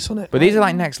someone's face on it. But these are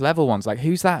like next level ones. Like,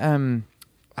 who's that?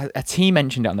 A T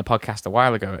mentioned it on the podcast a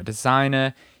while ago. A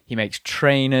designer. He makes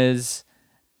trainers.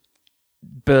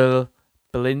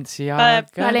 Balenciaga.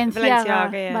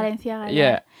 Balenciaga.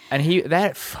 Yeah. And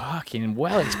they're fucking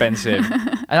well expensive.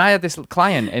 And I had this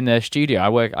client in the studio. I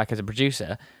work like as a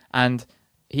producer, and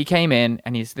he came in,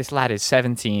 and this lad is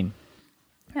 17,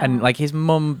 and like his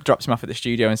mum drops him off at the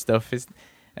studio and stuff.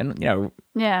 And you know,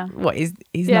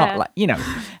 he's not like, you know,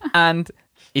 and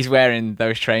he's wearing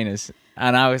those trainers,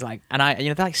 and I was like, they're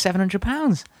like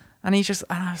 £700, and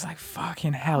I was like,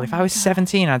 fucking hell! If I was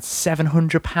 17, I had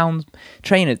 £700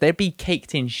 trainers. They'd be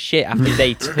caked in shit after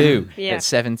day 2 at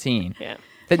 17. Yeah.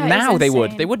 Now they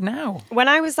would now. When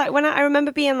I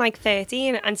remember being like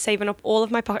 13 and saving up all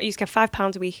of my pocket, I used to get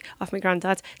 £5 a week off my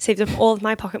granddad, saved up all of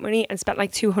my pocket money and spent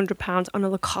like £200 on a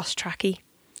Lacoste trackie.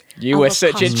 You were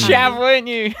such a chav, weren't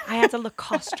you? I had a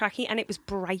Lacoste trackie and it was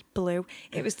bright blue.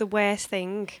 It was the worst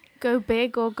thing. Go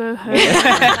big or go home.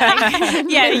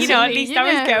 Yeah, you know, at least I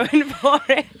was going for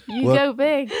it. Go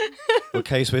big. Well,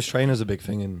 K-Swiss trainers are a big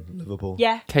thing in Liverpool.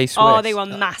 Yeah. K-Swiss. Oh, they were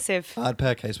massive. I had a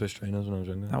pair of K-Swiss trainers when I was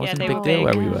younger. That wasn't a big deal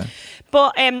where we were.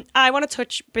 But I want to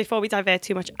touch, before we divert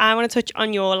too much, I want to touch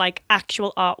on your like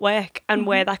actual artwork and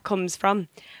where that comes from.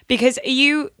 Because were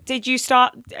you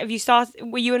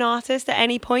an artist at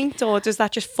any point, or does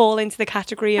that just fall into the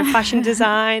category of fashion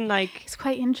design? Like, it's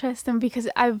quite interesting because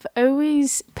I've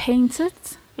always painted.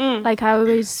 Like I've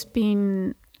always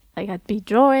been like, I'd be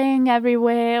drawing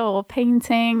everywhere or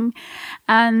painting,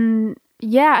 and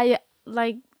I've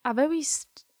always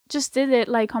just did it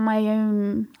like on my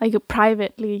own, like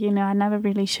privately, you know. I never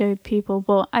really showed people,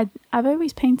 but I've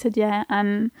always painted,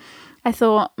 and I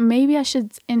thought maybe I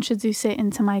should introduce it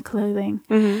into my clothing,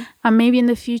 and maybe in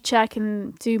the future I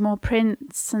can do more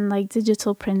prints and like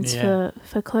digital prints for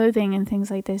clothing and things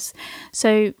like this.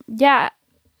 So yeah,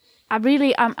 I'm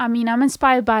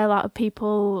inspired by a lot of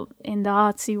people in the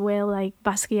artsy world, like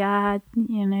Basquiat,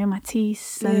 you know,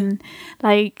 Matisse, and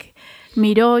like Joan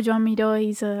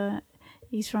Miró.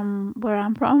 He's from where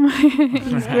I'm from.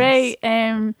 He's great.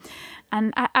 And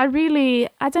I really,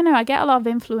 I don't know, I get a lot of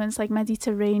influence, like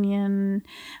Mediterranean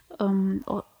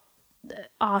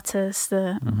artists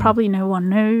that probably no one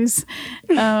knows.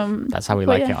 That's how we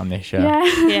like it on this show.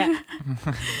 Yeah.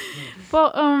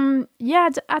 But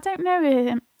I don't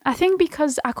know. I think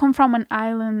because I come from an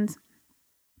island,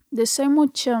 there's so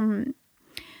much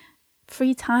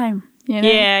free time. You know?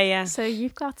 Yeah. So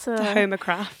you've got to hone a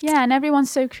craft. Yeah, and everyone's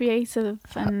so creative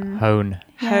and hone.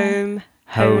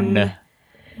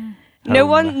 No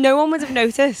one would have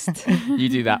noticed. You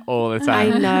do that all the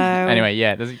time. I know. Anyway,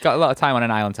 you've got a lot of time on an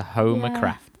island to hone a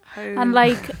craft. And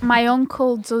like my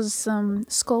uncle does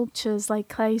sculptures, like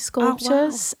clay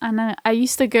sculptures, and I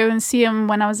used to go and see him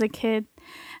when I was a kid.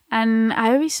 And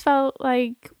I always felt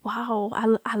like, wow,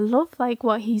 I love like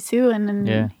what he's doing,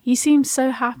 and he seems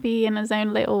so happy in his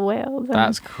own little world. And,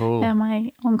 that's cool. Yeah,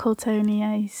 my Uncle Tony,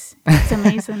 he's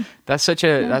amazing. That's such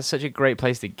a great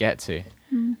place to get to.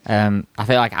 I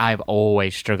feel like I've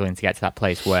always struggling to get to that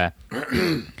place where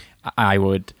I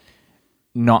would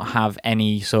not have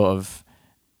any sort of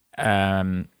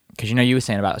because you were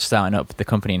saying about starting up the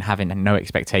company and having no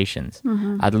expectations.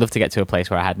 I'd love to get to a place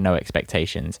where I had no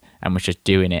expectations and was just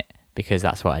doing it because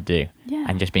that's what I do,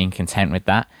 and just being content with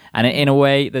that. And in a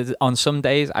way, on some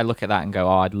days I look at that and go,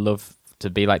 oh, I'd love to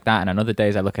be like that, and on other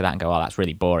days I look at that and go, oh, that's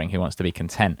really boring. Who wants to be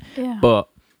content? But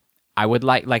I would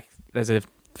like there's a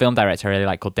film director I really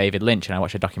like called David Lynch, and I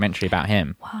watched a documentary about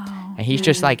him. Wow. And he's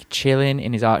just like chilling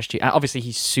in his art studio. Obviously,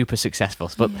 he's super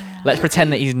successful, but let's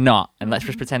pretend that he's not, and let's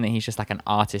just pretend that he's just like an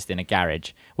artist in a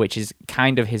garage, which is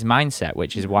kind of his mindset,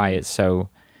 which is why it's so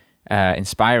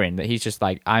inspiring. That he's just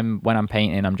like, when I'm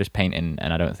painting, I'm just painting,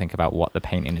 and I don't think about what the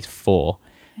painting is for.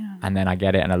 Yeah. And then I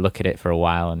get it, and I look at it for a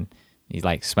while, and he's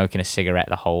like smoking a cigarette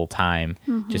the whole time,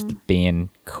 just being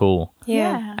cool.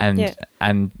 Yeah.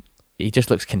 And he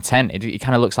just looks content. It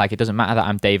kind of looks like it doesn't matter that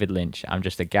I'm David Lynch. I'm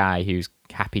just a guy who's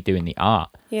happy doing the art.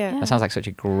 Yeah. That sounds like such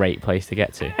a great place to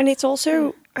get to. And it's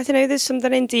also, I don't know, there's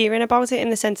something endearing about it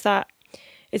in the sense that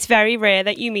it's very rare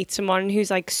that you meet someone who's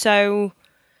like so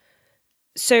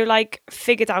like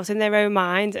figured out in their own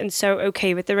mind and so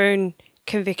okay with their own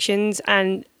convictions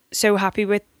and so happy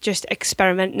with just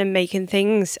experimenting and making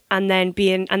things and then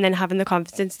having the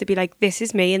confidence to be like, this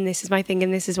is me and this is my thing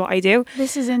and this is what I do.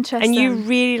 This is interesting. And you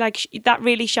really like that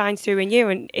really shines through in you,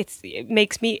 and it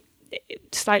makes me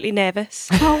slightly nervous.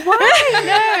 Oh, why?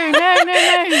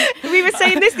 No. We were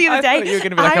saying this the other day. I thought you were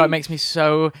going to be like, it makes me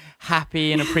so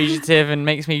happy and appreciative and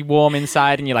makes me warm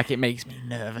inside, and you're like, it makes me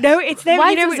nervous. No, it's there.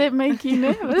 Why does it make you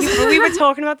nervous? We were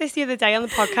talking about this the other day on the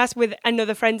podcast with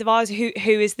another friend of ours who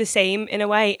is the same in a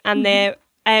way, and they're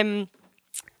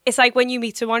it's like when you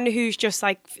meet someone who's just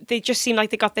like, they just seem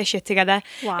like they got their shit together.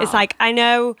 Wow. It's like, I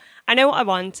know what I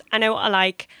want, I know what I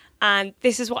like, and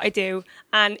this is what I do,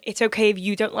 and it's okay if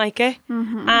you don't like it.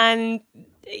 And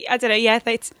I don't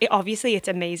know, obviously it's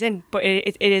amazing, but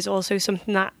it is also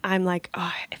something that I'm like,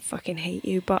 oh, I fucking hate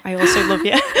you, but I also love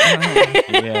you.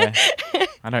 Yeah,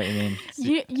 I know what you mean.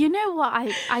 You know what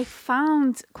I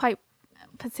found quite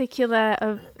particular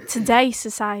of today's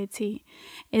society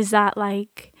is that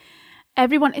like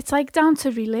everyone, it's like down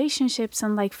to relationships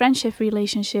and like friendship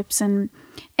relationships and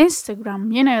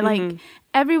Instagram, you know, like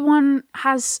everyone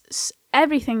has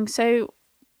everything so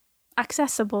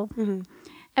accessible.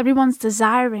 Everyone's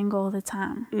desiring all the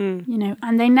time, you know,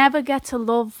 and they never get to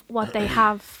love what they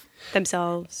have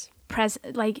themselves.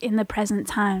 Like in the present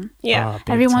time. Yeah.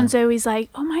 Everyone's always like,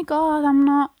 oh my God, I'm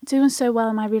not doing so well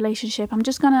in my relationship. I'm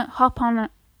just going to hop on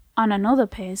another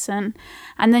person.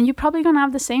 And then you're probably going to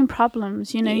have the same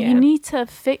problems. You know, you need to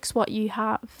fix what you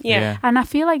have. Yeah. And I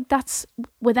feel like that's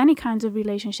with any kind of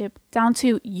relationship down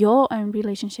to your own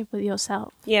relationship with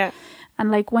yourself. Yeah.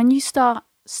 And like when you start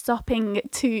stopping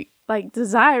to like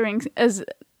desiring as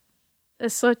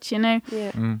such, you know,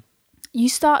 you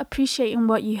start appreciating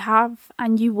what you have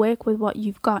and you work with what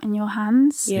you've got in your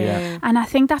hands. Yeah. And I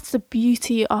think that's the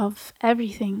beauty of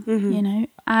everything, you know.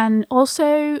 And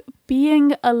also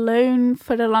being alone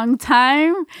for a long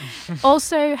time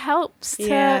also helps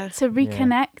to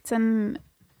reconnect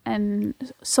and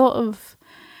sort of,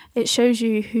 it shows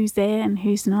you who's there and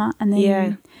who's not. And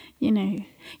then, you know,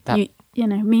 you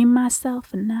know, me and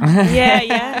myself and now.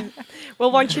 Yeah.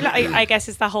 Well, once you, I guess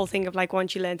it's the whole thing of like,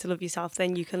 once you learn to love yourself,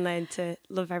 then you can learn to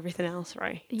love everything else,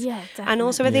 right? Yeah, definitely. And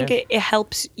also I think it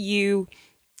helps you,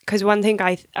 because one thing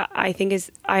I think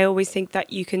is, I always think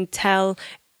that you can tell,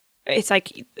 it's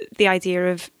like the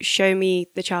idea of show me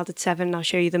the child at 7 and I'll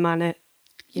show you the man at,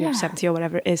 you know, 70 or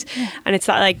whatever it is. And it's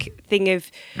that like thing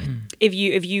of, if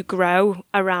you grow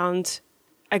around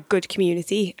a good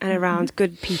community and around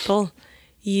good people,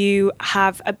 you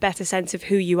have a better sense of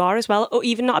who you are as well, or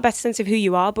even not a better sense of who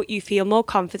you are, but you feel more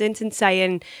confident in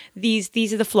saying these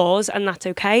are the flaws and that's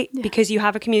okay, because you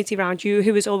have a community around you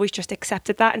who has always just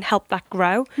accepted that and helped that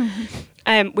grow,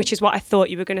 which is what I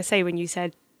thought you were going to say when you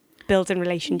said building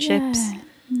relationships.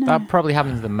 That probably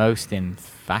happens the most in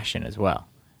fashion as well,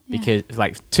 because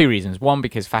like 2 reasons. One,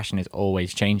 because fashion is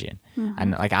always changing,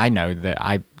 and like I know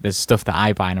that there's stuff that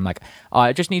I buy and I'm like, oh,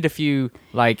 I just need a few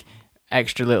like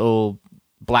extra little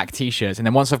black t-shirts, and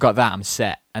then once I've got that, I'm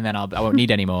set, and then I won't need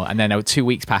any more. And then 2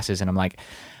 weeks passes and I'm like,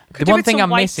 the one thing I'm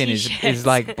missing is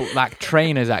like black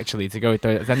trainers actually to go with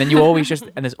those. And then you always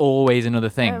and there's always another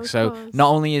thing. So not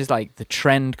only is like the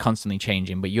trend constantly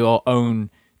changing, but your own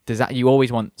you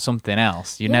always want something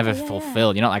else. You never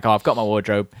fulfill. You're not like, oh, I've got my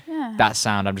wardrobe, that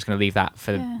sound, I'm just going to leave that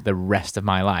for the rest of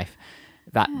my life.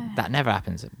 That never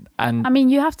happens. And I mean,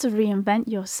 you have to reinvent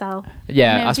yourself.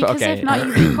 Yeah, you know, because if not,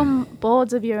 you become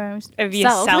bored of your own self.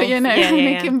 You know, and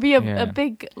it can be a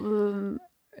big,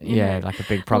 like a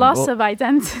big problem. Loss of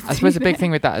identity. I suppose the big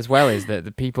thing with that as well is that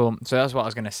the people. So that's what I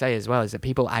was going to say as well, is that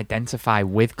people identify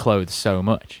with clothes so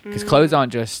much, because clothes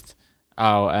aren't just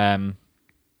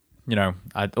you know,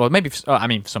 I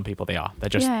mean, for some people they are. They're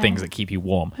just things that keep you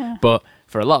warm. Yeah. But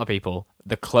for a lot of people,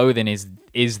 the clothing is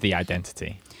the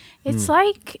identity. It's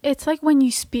like when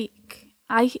you speak.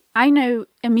 I know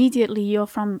immediately you're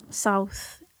from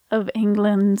South of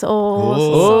England or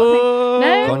something.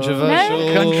 No,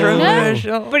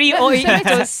 controversial. No. But he always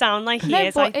does sound like he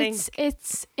is. I think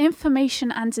it's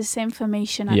information and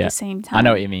disinformation at the same time. I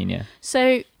know what you mean. Yeah.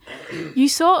 So you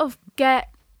sort of get,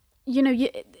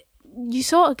 you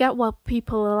sort of get what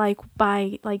people are like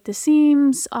by like the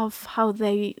seams of how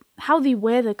they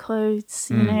wear the clothes,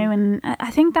 you know, and I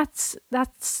think that's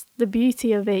the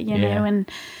beauty of it, you know,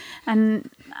 and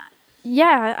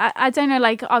yeah, I don't know,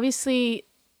 like obviously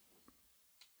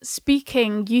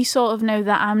speaking, you sort of know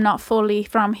that I'm not fully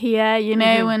from here, you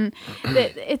know, and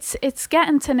it's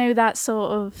getting to know that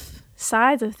sort of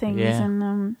side of things,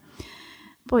 and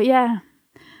but yeah,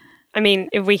 I mean,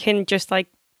 if we can just like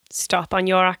stop on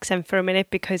your accent for a minute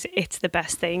because it's the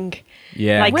best thing.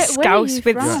 Yeah. Like Scouse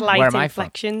with slight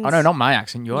inflections. Oh no, not my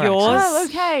accent, yours. Oh,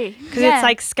 okay. Because it's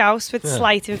like Scouse with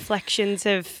slight inflections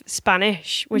of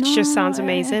Spanish, which just sounds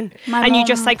amazing. And you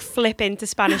just like flip into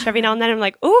Spanish every now and then. I'm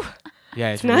like, oh,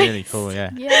 yeah, it's nice. Really cool,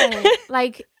 yeah. Yeah,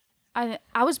 like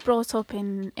I was brought up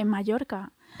in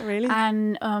Mallorca. Really?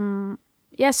 And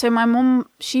yeah, so my mum,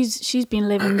 she's been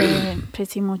living there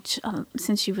pretty much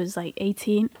since she was like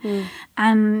 18,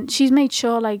 and she's made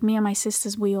sure like me and my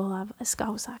sisters, we all have a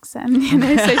Scouse accent, you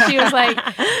know. So she was like,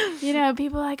 you know,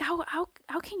 people are like, how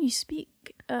can you speak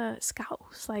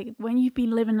Scouse like when you've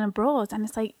been living abroad? And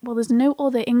it's like, well, there's no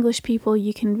other English people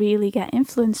you can really get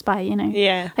influenced by, you know.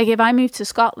 Yeah. Like if I moved to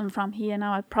Scotland from here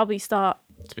now, I'd probably start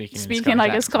speaking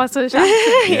like a Scottish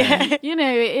accent. You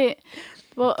know it.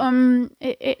 Well,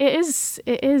 it is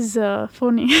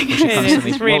funny.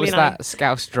 It's really what was that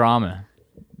Scouse drama?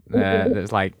 That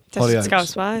was like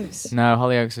Scouse Wives. No,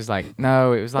 Hollyoaks was like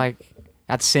it was like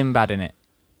had Sinbad in it.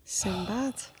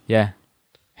 Sinbad. Yeah,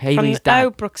 Hayley's dad.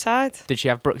 Oh, Brookside. Did she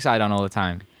have Brookside on all the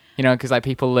time? You know, because like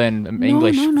people learn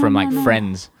English from like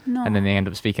Friends, and then they end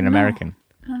up speaking American.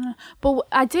 No. But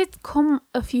I did come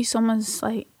a few summers.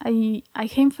 Like I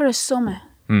came for a summer.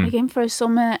 I came for a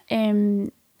summer.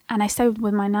 And I stayed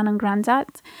with my nan and granddad,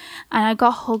 and I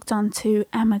got hooked onto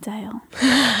Emmerdale.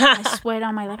 I swear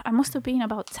on my life, I must have been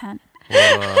about 10.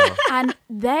 Whoa. And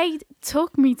they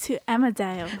took me to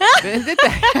Emmerdale. Did they?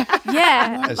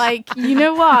 Yeah, nice. Like, you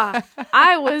know what?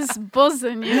 I was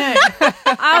buzzing, you know.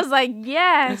 I was like,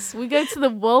 yes, we go to the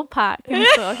Woolpack and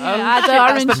stuff. You know,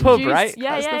 that's the pub, juice. right?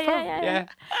 Yeah.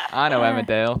 I know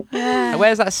Emmerdale. Yeah.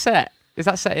 Where's that set? Is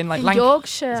that set in like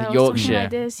Yorkshire? Is it Yorkshire?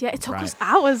 Like this? Yeah, it took us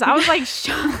hours. I was like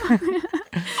shocked.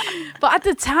 But at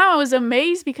the time, I was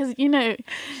amazed because, you know,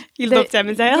 you loved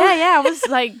Emmerdale. Yeah. I was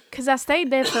like, because I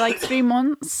stayed there for like 3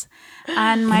 months,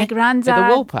 and my granddad. The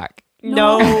Woolpack.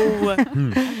 No.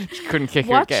 She couldn't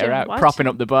get her out, propping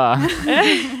up the bar.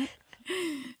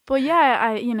 But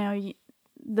yeah, you know,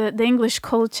 the English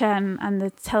culture and the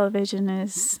television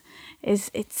is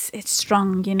it's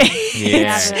strong, you know.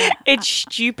 Yeah. It's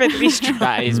stupidly strong.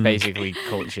 That is basically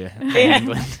culture in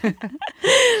England.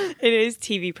 It is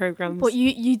TV programs. But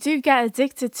you do get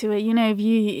addicted to it, you know, if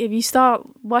you start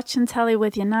watching telly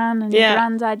with your nan and your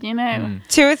granddad, you know.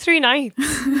 2 or 3 nights.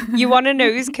 You want to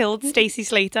know who's killed Stacey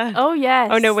Slater? Oh yes.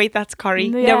 Oh no, wait, that's Corrie.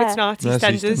 Yeah. No, it's not.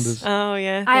 EastEnders. Oh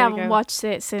yeah. I haven't watched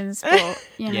it since, but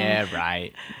you know. Yeah,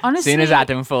 right. Honestly, as soon as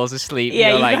Adam falls asleep,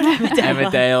 you're like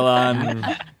Emmerdale on.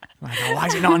 Oh, why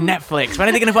is it not on Netflix? When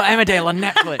are they going to put Emmerdale on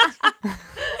Netflix?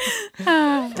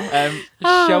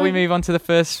 Shall we move on to the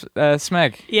first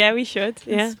Smeg? Yeah, we should.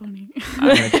 Yeah. That's funny.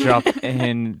 I'm going to drop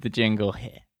in the jingle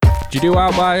here. Do you do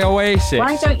Out by Oasis?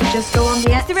 Why don't you just go on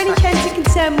the Is there any chance you can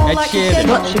sound more like a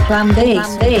single? What's your plan B?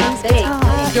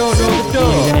 I don't know the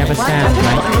door. You never sound,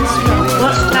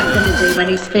 What's Jack going to do when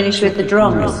he's finished with the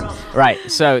drums? Right,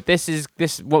 so this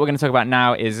what we're going to talk about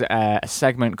now is a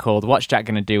segment called What's Jack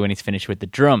Going to Do When He's Finished with the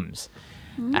Drums?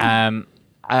 A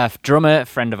drummer, a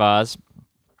friend of ours,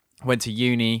 went to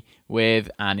uni with,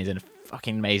 and he's a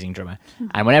fucking amazing drummer.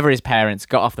 And whenever his parents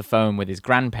got off the phone with his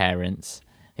grandparents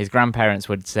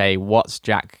would say, what's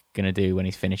Jack going to do when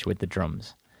he's finished with the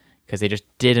drums? Because they just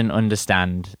didn't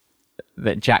understand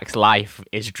that Jack's life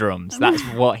is drums. That's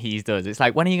what he does. It's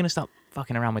like, when are you going to stop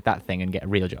fucking around with that thing and get a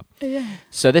real job? Yeah.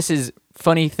 So this is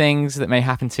funny things that may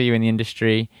happen to you in the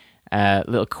industry,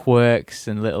 little quirks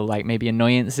and little like maybe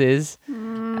annoyances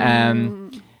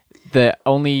that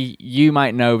only you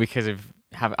might know because of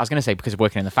because of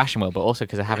working in the fashion world, but also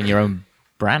because of having your own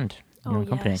brand, your own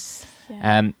company. Yes.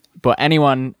 Yeah. But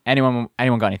anyone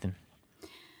got anything?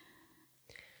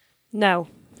 No.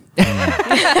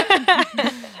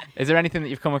 Is there anything that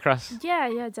you've come across?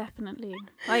 Yeah, definitely.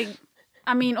 Like,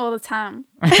 I mean, all the time.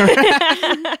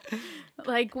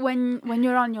 Like when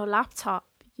you're on your laptop,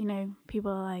 you know,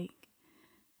 people are like,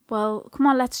 well, come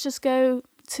on, let's just go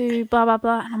to blah, blah,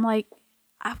 blah. And I'm like,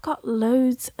 I've got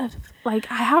loads of,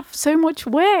 like, I have so much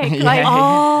work. Yeah. Like,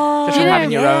 just from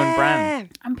having your own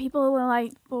brand. And people were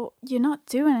like, but you're not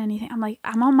doing anything. I'm like,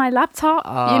 I'm on my laptop,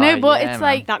 but yeah, it's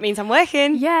like, that means I'm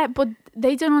working. yeah, but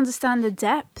they don't understand the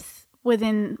depth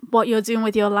within what you're doing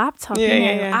with your laptop.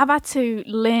 Yeah. I've had to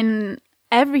learn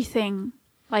everything,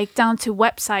 like down to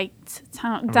websites,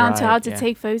 down to how to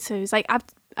take photos. Like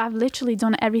I've literally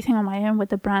done everything on my own with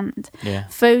the brand. Yeah.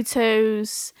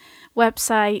 Photos,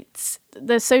 websites,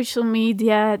 the social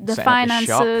media, the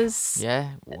finances,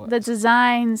 the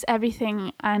designs,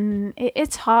 everything. And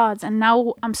it's hard. And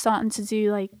now I'm starting to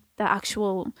do like the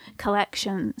actual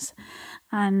collections.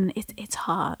 And it's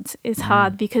hard. It's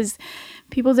hard because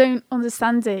people don't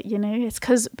understand it, It's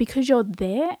because you're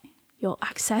there, you're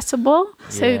accessible,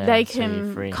 so they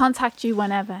can contact you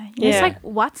whenever. It's like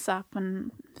WhatsApp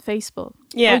and Facebook.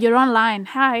 Yeah. Or you're online.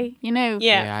 Hi,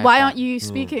 why aren't you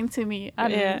speaking to me?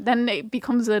 And then it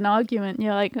becomes an argument.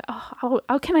 You're like, oh,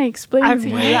 how can I explain to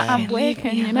you that I'm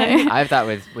working, I have that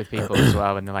with people as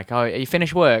well, and they're like, oh, you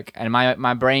finished work? And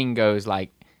my brain goes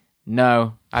like,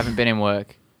 no, I haven't been in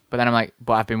work. But then I'm like,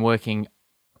 but I've been working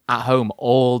at home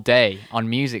all day on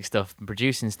music stuff and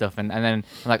producing stuff. And then I'm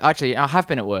like, actually, I have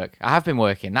been at work. I have been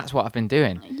working. That's what I've been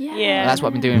doing. Yeah. That's what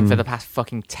I've been doing for the past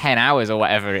fucking 10 hours or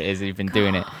whatever it is that you've been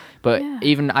doing it. But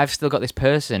even I've still got this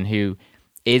person who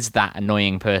is that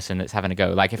annoying person that's having a go.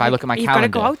 Like if I look at my calendar.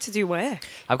 You've got to go out to do work.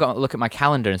 I've got to look at my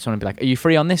calendar and someone will be like, are you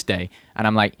free on this day? And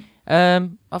I'm like,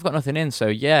 I've got nothing in, so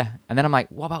yeah. And then I'm like,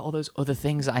 what about all those other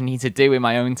things that I need to do in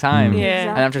my own time?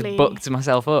 Yeah. And I've just booked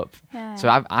myself up. Yeah.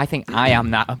 So I think I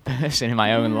am that person in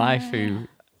my own life who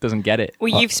doesn't get it.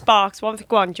 Well, you've sparked one.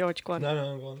 Go on, George. Go on.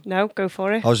 No, go on. No, go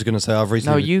for it. I was just going to say, I've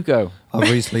recently... No, you go.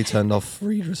 I've recently turned off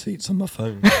read receipts on my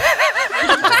phone.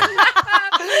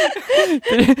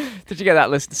 Did you get that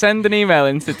list? Send an email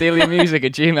into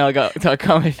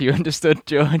deliamusic@gmail.com if you understood,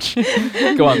 George.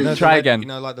 Go on, try again.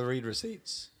 Like the read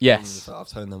receipts? Yes. I've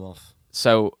turned them off.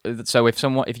 So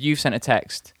if you've sent a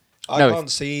text... I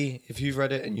can't see if you've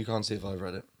read it and you can't see if I've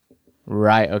read it.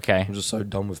 Right, okay. I'm just so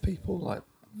done with people. Like,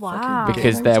 wow.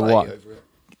 Because they're what?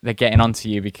 They're getting onto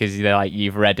you because they're like,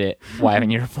 you've read it. Why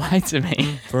haven't you replied to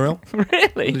me? For real?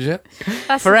 Really? Legit?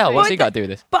 Pharrell, what's he got to do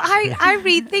with this? But I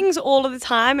read things all of the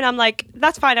time, and I'm like,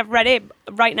 that's fine. I've read it.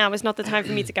 Right now is not the time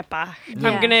for me to get back. Yeah.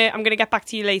 I'm gonna get back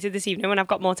to you later this evening when I've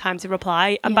got more time to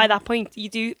reply. And by that point, you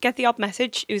do get the odd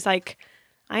message. It was like,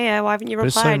 oh yeah, why haven't you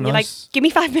replied? So and you're nice. like, give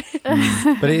me 5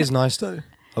 minutes. But it is nice though.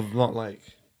 I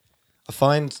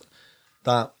find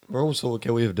that we're all sort of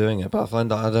guilty of doing it, but I find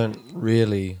that I don't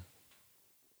really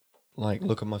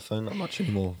look at my phone that much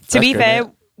anymore. To be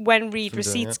fair, when read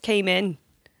receipts came in,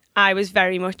 I was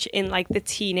very much in like the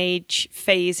teenage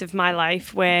phase of my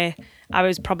life where I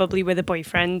was probably with a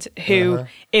boyfriend who,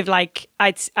 if like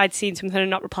I'd seen something and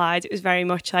not replied, it was very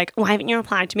much like, why haven't you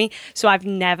replied to me? So I've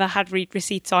never had read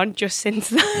receipts on just since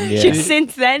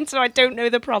then. So I don't know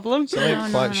the problem. So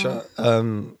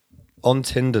on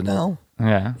Tinder now,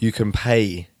 you can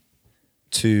pay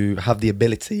to have the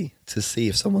ability to see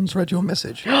if someone's read your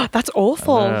message. That's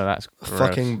awful. That's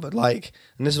fucking, but and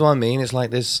this is what I mean. It's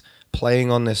like this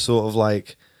playing on this sort of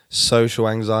like social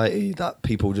anxiety that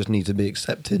people just need to be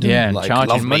accepted. Yeah, and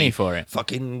charging money for it.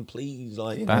 Fucking please,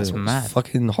 that's mad. It's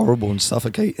fucking horrible and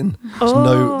suffocating.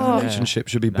 No relationship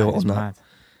should be built on that. Mad.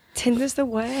 Tinder's the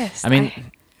worst. I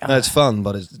mean, no, it's fun,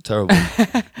 but it's terrible.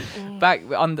 Back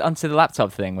onto the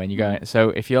laptop thing when you go.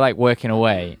 So if you're like working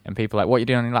away and people are like, what are you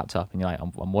doing on your laptop? And you're like,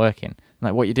 I'm working. I'm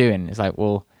like, what are you doing? It's like,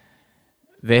 well,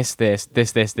 this,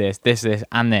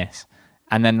 and this.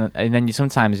 And then you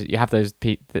sometimes you have those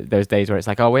days where it's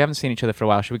like, oh, we haven't seen each other for a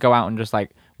while. Should we go out and just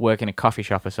like work in a coffee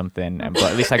shop or something? But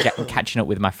at least I'm catching up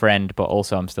with my friend, but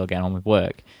also I'm still getting on with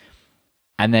work.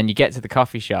 And then you get to the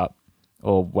coffee shop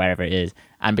or wherever it is,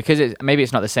 and because maybe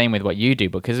it's not the same with what you do,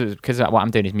 but because what I'm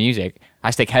doing is music,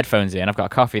 I stick headphones in, I've got a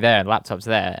coffee there, the laptop's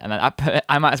there, and then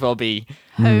I might as well be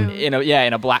in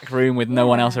a black room with no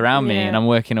one else around me, and I'm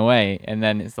working away, and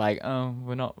then it's like,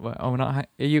 we're not. Are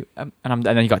you? And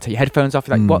then you got to take your headphones off.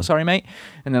 You're like, what? Sorry, mate.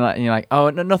 And then you're like,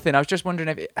 oh, no, nothing. I was just wondering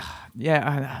if.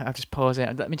 I'll just pause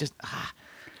it. Let me just.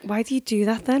 Why do you do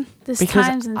that then?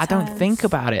 Because I don't think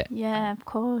about it. Yeah, of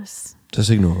course. Just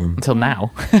ignore them. Until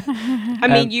now. I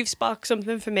mean, you've sparked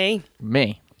something for me.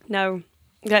 Me? No.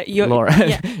 Laura.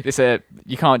 Yeah.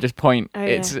 You can't just point.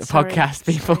 It's a podcast,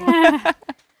 people.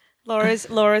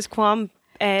 Laura's qualm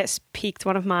piqued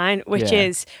one of mine, which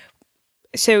is,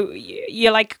 so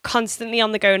you're like constantly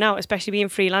on the go now, especially being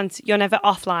freelance. You're never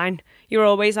offline. You're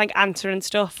always like answering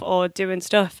stuff or doing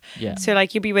stuff. Yeah. So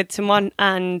like you'll be with someone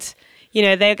and,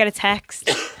 they'll get a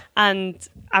text and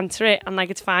answer it and like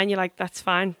it's fine. You're like, that's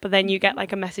fine. But then you get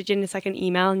like a message in, it's like an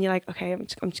email, and you're like, okay,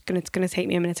 it's gonna take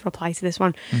me a minute to reply to this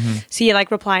one. So you're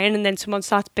like replying, and then someone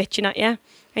starts bitching at you,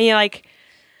 and you're like,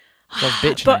 What's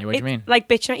bitching at you? What do you mean? Like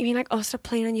bitching at you, being like, oh, stop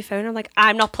playing on your phone. I'm like,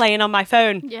 I'm not playing on my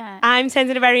phone. Yeah. I'm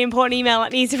sending a very important email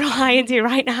that needs replying to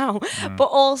right now. But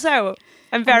also,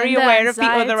 I'm very then the aware of the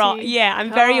other. anxiety. I'm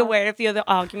very God. aware of the other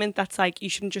argument that's like you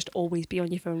shouldn't just always be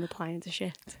on your phone replying to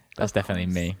shit. That's definitely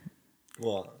me.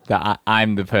 What? That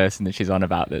I'm the person that she's on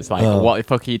about. That's like, Oh. what the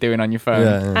fuck are you doing on your phone?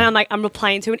 Yeah. And I'm like, I'm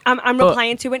replying to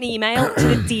an email to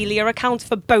the Delia account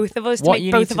for both of us to What make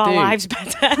you both need of to our do- lives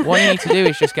better. What you need to do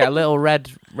is just get a little red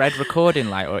recording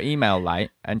light or email light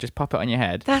and just pop it on your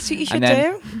head. That's what you should and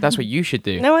then, do. That's what you should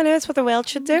do. No, I know it's what the world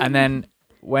should do. And then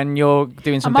when you're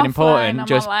doing something offline, important, I'm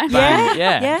just online. bang,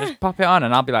 Yeah. just pop it on,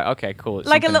 and I'll be like, okay, cool. It's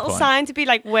like a something little important. sign to be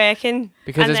like working.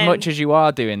 Because and as then- much as you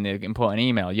are doing the important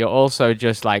email, you're also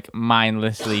just like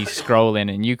mindlessly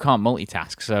scrolling, and you can't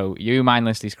multitask. So you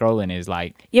mindlessly scrolling is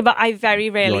like, Yeah, but I very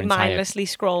Your rarely entire- mindlessly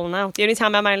scroll now. The only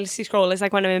time I mindlessly scroll is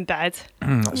like when I'm in bed.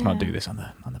 let's not do this on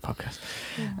the podcast.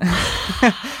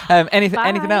 anything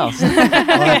Bye. else?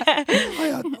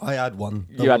 I had one.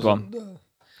 That You had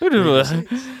wasn't,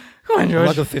 Come on, I'm George.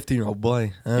 like a 15-year-old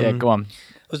boy. Yeah, go on.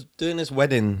 I was doing this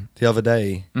wedding the other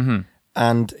day,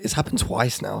 and it's happened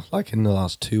twice now, like in the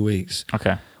last 2 weeks,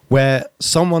 Okay. where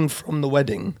someone from the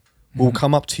wedding will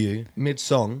come up to you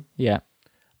mid-song Yeah.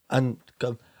 and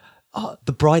go,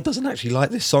 the bride doesn't actually like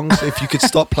this song, so if you could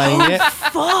stop playing it.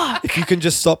 If you can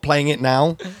just stop playing it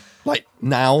now, like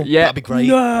now, Yeah. that'd be great.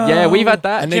 Yeah, we've had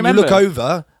that. And Do you then you look remember?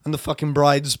 over and the fucking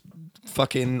bride's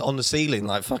fucking on the ceiling,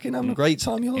 like fucking having a great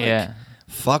time. You're like, Yeah.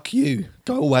 fuck you,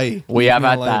 go away. We Leave have me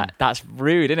had alone. that. That's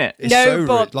rude, isn't it? It's No, so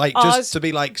but rude. Like, ours- just to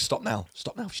be like, stop now,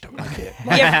 if you don't like it.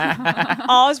 Yeah.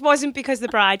 Ours wasn't because the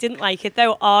bride didn't like it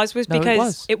though. Ours was No, it because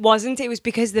was. it wasn't. It was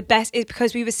because it's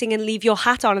because we were singing "Leave Your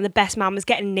Hat On" and the best man was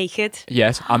getting naked.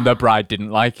 Yes, and the bride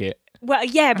didn't like it. Well,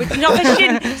 yeah, but not that she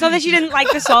didn't. It's not that she didn't like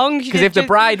the song. Because if the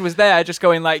bride was there, just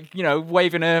going like,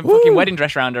 waving a fucking wedding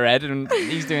dress around her head, and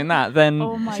he's doing that, then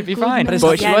Oh my she'd be fine. goodness.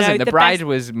 But she Yeah, wasn't. no, The the bride best-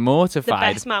 was the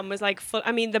mortified. best man was like,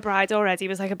 I mean, the bride already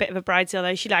was like a bit of a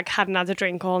bridezilla. She like hadn't had a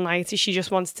drink all night. So she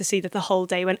just wanted to see that the whole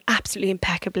day went absolutely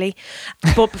impeccably.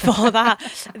 But before that,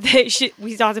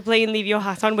 we started playing "Leave Your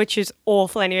Hat On," which was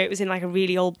awful. Anyway, it was in like a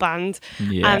really old band,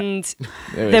 Yeah. and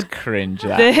It was the- cringe.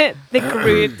 That.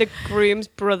 the groom's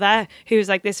brother, who was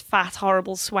like this fat,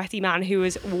 horrible, sweaty man who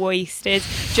was wasted,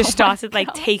 just started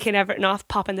like taking everything off,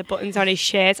 popping the buttons on his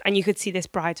shirt, and you could see this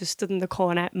bride just stood in the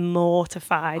corner,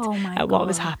 mortified Oh my at what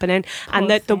was God. happening, Poor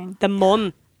and thing. the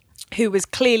mum, who was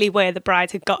clearly where the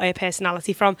bride had got her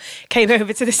personality from, came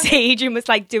over to the stage and was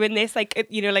like doing this, like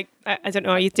I don't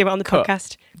know how you do it on the Cut.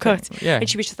 podcast, cut, Yeah. and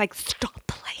she was just like, stop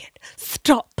playing.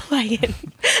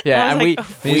 Yeah, I and was we like,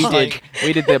 oh, we fuck. did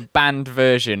we did the band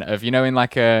version of in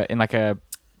like a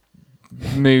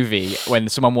movie when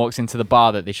someone walks into the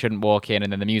bar that they shouldn't walk in,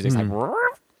 and then the music's like.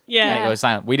 Yeah. It goes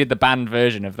silent. We did the band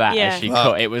version of that Yeah. as she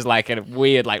Wow. cut. It was like a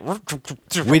weird like.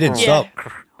 We didn't Yeah.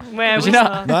 stop. Where Did was you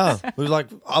not? that? No, it was like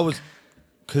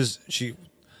because she.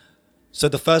 So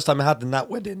the first time I had in that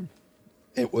wedding,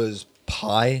 it was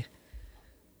Pie.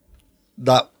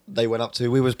 That they went up to.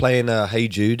 We was playing Hey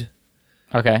Jude,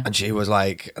 Okay. and she was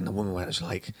like, and the woman was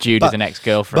like, Jude but, is an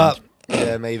ex-girlfriend. But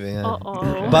yeah, maybe. Yeah.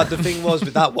 Uh-oh. But the thing was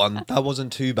with that one, that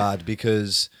wasn't too bad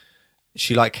because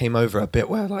she like came over a bit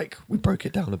where like we broke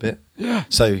it down a bit.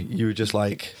 So you were just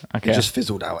like, Okay. it just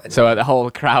fizzled out. Anyway. So the whole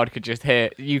crowd could just hear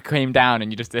you came down, and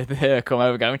you just heard her come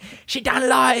over going, "She done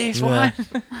like this one."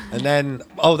 And then,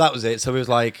 that was it. So it was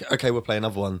like, okay, we'll play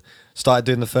another one. Started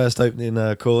doing the first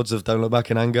opening chords of "Don't Look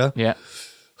Back in Anger." Yeah.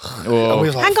 And we Oh.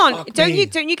 was like, Hang on, "Fuck don't me." you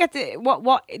get the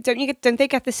don't they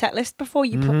get the set list before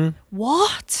you put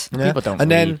what? Yeah. People don't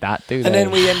and read then, that, do they? And then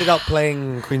we ended up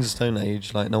playing Queens of Stone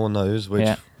Age, like no one knows, which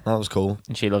Yeah. that was cool.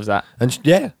 And she loves that. And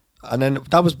yeah, and then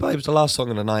it was the last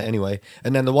song of the night anyway.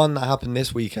 And then the one that happened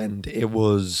this weekend, it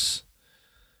was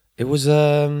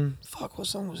fuck, what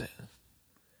song was it? It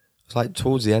was like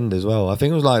towards the end as well. I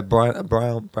think it was like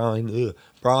Brown-Eyed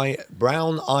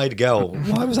Girl.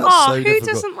 Why was that Oh, so who difficult?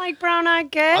 doesn't like Brown Eyed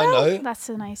Girl? I know. That's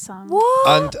a nice song.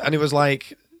 What? And it was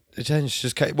like, she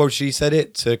just she said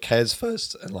it to Kez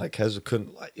first, and like Kez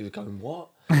couldn't, like, he was going, what?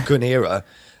 Couldn't hear her.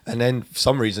 And then for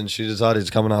some reason she decided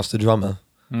to come and ask the drummer.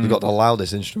 He got the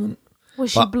loudest instrument.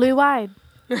 Was she But- blue-eyed?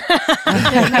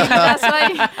 That's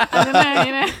why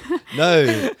I don't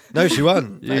know. No, she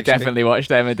wasn't. You actually. definitely watched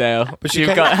Emmerdale. But she You've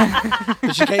came- got.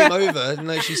 But she came over and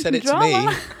then she said it to me.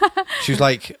 She was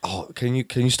like, "Oh, can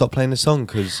you stop playing this song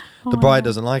because the bride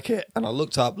doesn't like it?" And I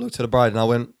looked at the bride and I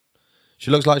went,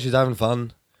 "She looks like she's having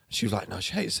fun." She was like, no,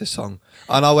 she hates this song.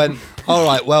 And I went, all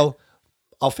right, well,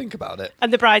 I'll think about it.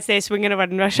 And the bride's there swinging a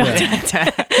wedding rush on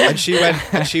it. And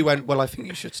she went, well, I think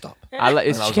you should stop.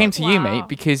 She came to you, mate,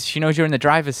 because she knows you're in the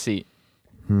driver's seat.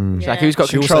 She's like, who's got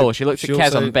She control? also- she looked at she Kez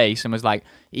also- on bass and was like,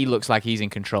 he looks like he's in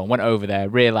control. Went over there,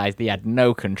 realised he had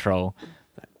no control.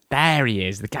 There he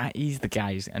is, the guy. He's the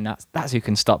guy, and that's who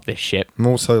can stop this ship. I'm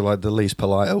also like the least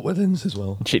polite at weddings as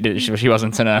well. She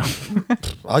wasn't to know.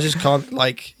 I just can't,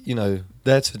 like,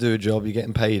 there to do a job, you're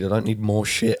getting paid. I don't need more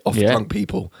shit off drunk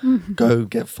people. Go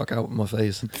get fuck out of my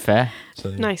face. Fair. So,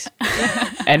 Nice.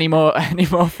 Any more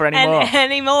for any more?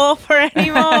 Any more for any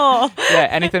more? Yeah.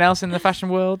 Anything else in the fashion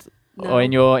world or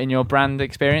in your brand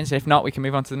experience? If not, we can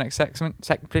move on to the next segment.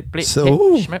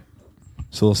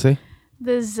 Saucy.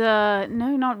 There's no,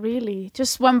 not really.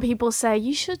 Just when people say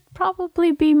you should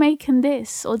probably be making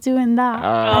this or doing that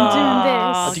and doing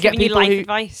this. Do you get Giving you people life who?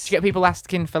 advice. Do you get people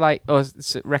asking for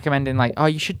recommending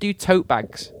you should do tote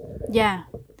bags? Yeah.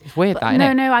 It's weird that, No,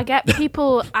 isn't it? no, I get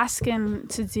people asking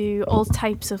to do all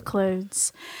types of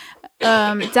clothes,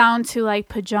 down to like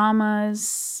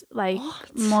pajamas, like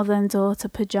mother and daughter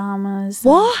pajamas.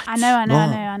 What? I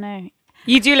know.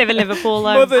 You do live in Liverpool,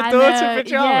 though. Mother-daughter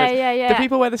pajamas. Yeah. Do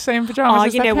people wear the same pajamas Oh,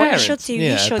 as you their know what you parents? should do?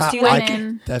 Yeah, You should that- do I that.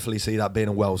 can definitely see that being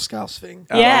a Welsh Scouts thing.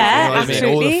 Yeah, You know what I mean?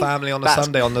 absolutely. All the family on the That's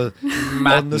Sunday on the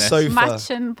madness. sofa.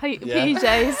 Matching PJs.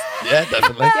 Yeah,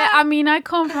 definitely. Yeah, I mean, I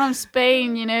come from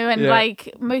Spain, and Yeah.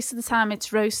 like most of the time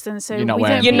it's roasting, so You're not we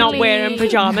wearing don't You're not really- wearing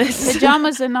pajamas.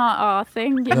 Pajamas are not our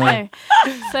thing, know.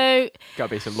 So Got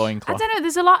to be some I loincloth. don't know.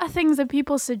 There's a lot of things that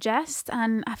people suggest,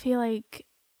 and I feel like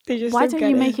They just why don't get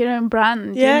you it. make your own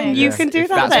brand? Yeah, you know? you can do If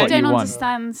that that's I then. what you don't want.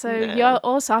 understand, so No. you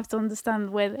also have to understand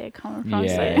where they're coming from.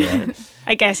 Yeah.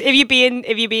 I guess if you're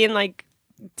being like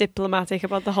diplomatic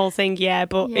about the whole thing, yeah.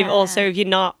 But Yeah. if you're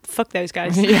not, fuck those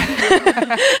guys.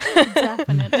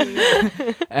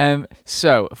 Definitely.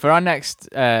 So for our next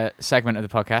segment of the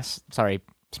podcast,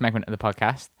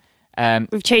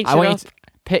 We've changed I it want up. you to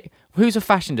pick who's a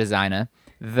fashion designer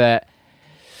that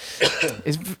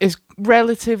is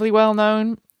relatively well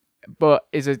known, but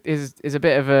is a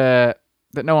bit of a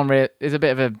that no one is a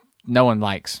bit of a no one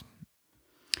likes.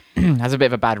 Has a bit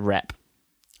of a bad rep,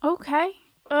 Okay.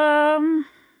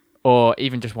 or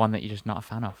even just one that you're just not a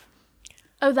fan of.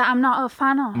 Oh, that I'm not a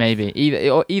fan of. Maybe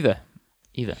either.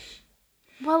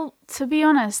 Well, to be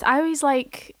honest, I always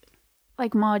like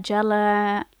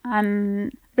Margiela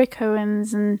and Rick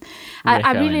Owens, and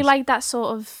I really Owens. like that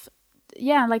sort of,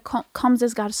 like Comme des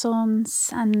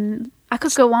Garçons, and I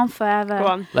could go on forever. Go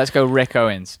on. Let's go Rick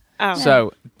Owens. Oh.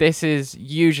 So this is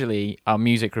usually our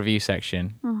music review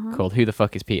section called Who the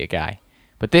Fuck is Peter Guy?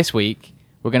 But this week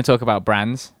we're going to talk about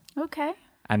brands Okay.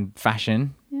 and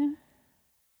fashion.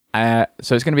 Yeah.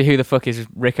 So it's going to be Who the Fuck is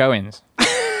Rick Owens?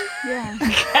 Yeah.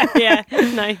 Yeah,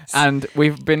 nice. And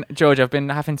George, I've been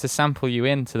having to sample you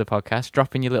into the podcast,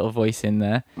 dropping your little voice in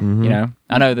there. Mm-hmm.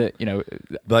 I know that,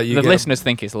 But you the get- listeners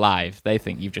think it's live. They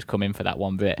think you've just come in for that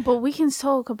one bit. But we can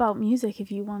talk about music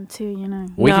if you want to,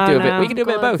 We could do a No, bit. no. We could do a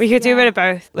bit of both. We could do a bit of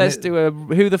both. Let's do a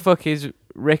Who the Fuck is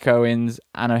Rick Owens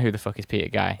and a Who the Fuck is Peter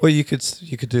Guy. Well, you could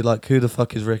do like, who the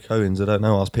fuck is Rick Owens? I don't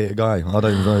know. Ask Peter Guy. I don't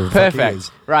even know who the fuck he Perfect.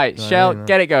 is. Right, No, Shell, no.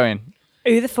 get it going.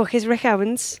 Who the fuck is Rick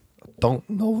Owens? Don't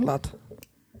know, lad.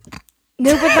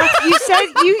 No, but you said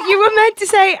you were meant to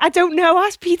say I don't know.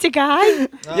 Ask Peter Guy.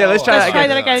 Yeah, let's try Let's that try again.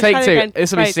 that again, Take try that two. again.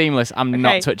 This will be Right. seamless. I'm Okay.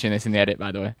 not touching this in the edit,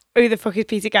 by the way. Who the fuck is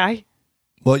Peter Guy?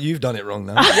 Well, you've done it wrong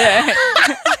now. Yeah.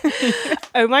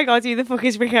 Oh my god, who the fuck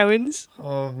is Rick Owens?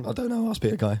 I don't know. Ask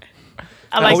Peter Guy.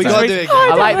 I like we this gotta voice. do it again.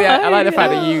 Oh, I like the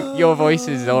fact that your voice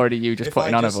is already you just If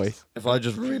putting I on just- a voice. If I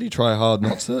just really try hard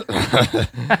not to.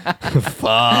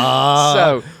 Fuck.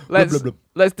 So let's blub, blub.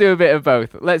 let's do a bit of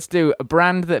both. Let's do a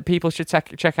brand that people should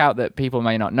check out that people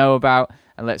may not know about,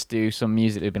 and let's do some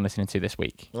music we've been listening to this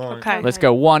week. Okay. Let's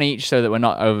go one each so that we're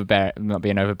not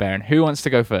being overbearing. Who wants to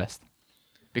go first?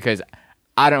 Because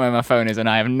I don't know where my phone is and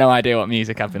I have no idea what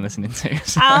music I've been listening to.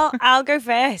 So- I'll go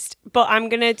first, but I'm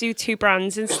gonna do two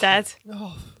brands instead.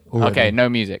 Already. Okay, no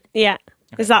music. Yeah,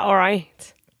 is that all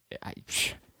right?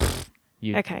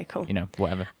 You, Okay, cool.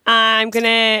 Whatever. I'm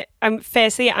gonna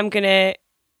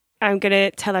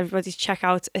tell everybody to check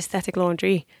out Aesthetic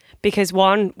Laundry because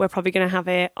one, we're probably gonna have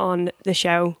it on the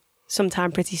show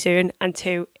sometime pretty soon, and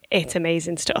two, it's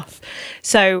amazing stuff.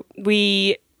 So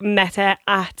we met her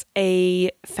at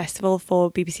a festival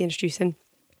for BBC Introducing.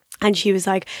 And she was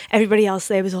like, everybody else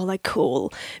there was all like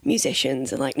cool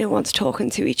musicians and like no one's talking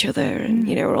to each other and,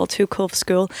 we're all too cool for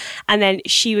school. And then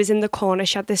she was in the corner.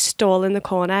 She had this stall in the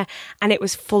corner and it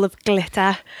was full of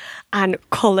glitter. and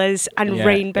colours and Yeah, it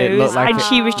rainbows, looked like and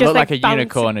she was just looked like a bouncing.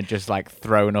 unicorn had just like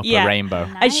thrown up Yeah. a rainbow.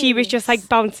 And she was just like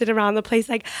bouncing around the place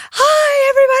like, hi,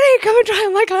 everybody, come and try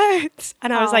on my clothes.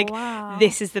 And I was Oh, like, wow.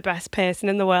 this is the best person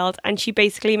in the world. And she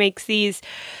basically makes these.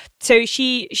 So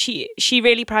she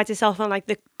really prides herself on like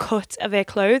the cut of her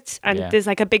clothes. And Yeah. there's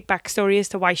like a big backstory as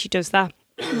to why she does that.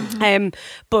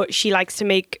 But she likes to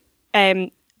make,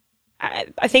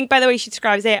 I think by the way she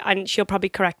describes it, and she'll probably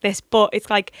correct this, but it's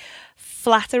like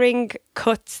flattering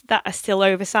cuts that are still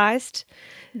oversized.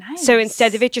 Nice. So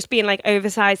instead of it just being like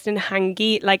oversized and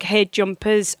hangy, like her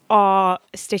jumpers are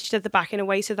stitched at the back in a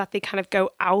way so that they kind of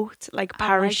go out like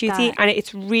I like parachutey, that. and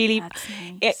it's really, That's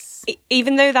nice.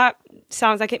 even though that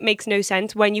sounds like it makes no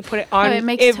sense when you put it on, No, it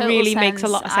makes total really sense. makes a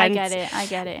lot of sense. I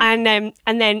get it.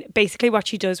 And then basically what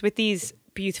she does with these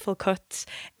beautiful cuts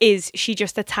is she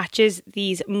just attaches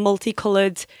these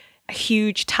multicolored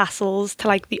huge tassels to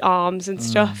like the arms and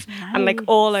stuff, and like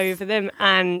all over them,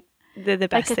 and they're the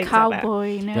best like a things ever.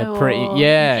 cowboy, no? They're pretty. or-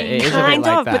 Yeah, it is a bit Kind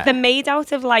like of, that. but they're made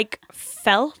out of like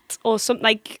felt or something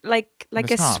like a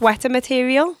It's not. sweater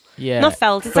material. yeah, Not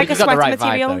felt. It's But like a you've got the sweater right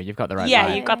material. Vibe, though. You've got the right yeah,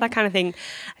 vibe. you've got that kind of thing.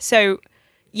 So,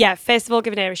 yeah, first of all,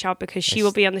 giving her a shout because she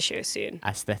will be on the show soon.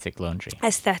 Aesthetic laundry.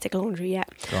 Aesthetic laundry, yeah.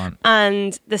 Go on.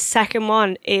 And the second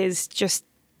one is just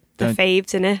the Don't-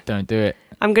 faves in it. Don't do it.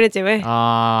 I'm gonna do it.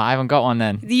 I haven't got one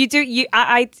then. You do you?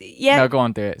 Yeah. No, go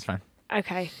on, do it. It's fine.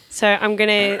 Okay, so I'm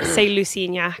gonna say Lucy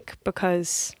and Yak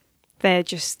because they're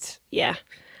just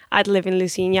I'd live in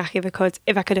Lucy and Yak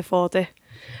if I could afford it.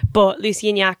 But Lucy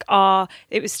and Yak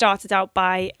it was started out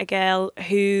by a girl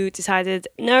who decided,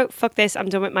 no, fuck this, I'm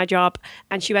done with my job.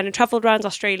 And she went and travelled around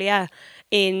Australia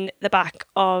in the back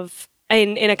of,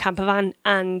 in a camper van.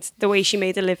 And the way she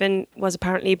made a living was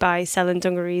apparently by selling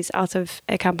dungarees out of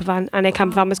a camper van. And her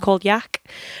camper van was called Yak.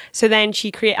 So then she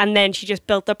just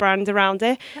built the brand around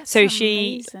it. That's So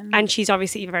amazing. and she's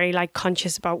obviously very like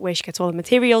conscious about where she gets all the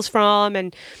materials from.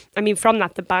 And I mean, from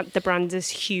that, the brand is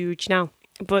huge now.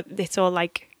 But it's all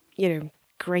like,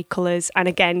 great colours and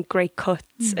again, great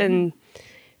cuts and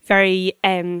very,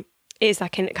 it's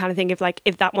that kind of thing of like,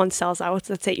 if that one sells out,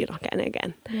 that's it, you're not getting it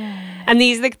again. Yeah. And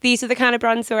these are the kind of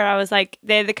brands where I was like,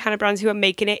 they're the kind of brands who are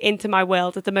making it into my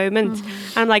world at the moment.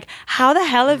 And I'm like, how the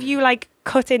hell have you like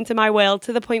cut into my world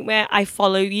to the point where I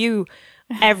follow you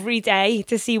every day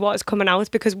to see what's coming out?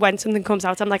 Because when something comes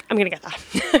out, I'm like, I'm going to get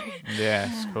that. Yeah,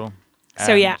 it's cool.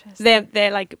 So yeah,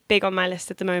 they're like big on my list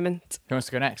at the moment. Who wants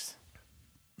to go next?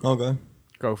 I'll go.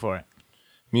 Go for it.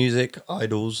 Music,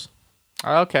 idols.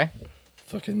 Oh, okay.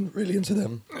 Fucking really into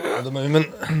them at the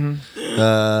moment.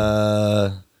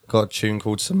 Got a tune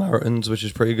called Samaritans, which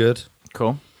is pretty good.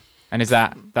 Cool. And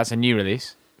that's a new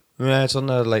release? Yeah, it's on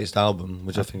their latest album,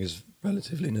 which I think is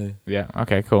relatively new. Yeah.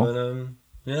 Okay. Cool.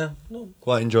 But yeah,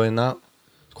 quite enjoying that.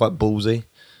 It's quite ballsy.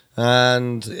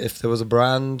 And if there was a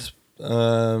brand,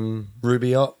 Ruby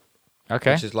Yacht,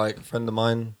 Okay. which is like a friend of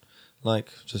mine, like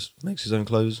just makes his own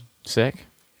clothes. Sick.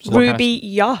 So What kind Ruby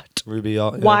Yacht. Ruby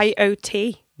Yacht. yes.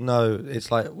 YOT. No,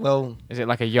 it's like, well, Is it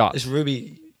like a yacht? it's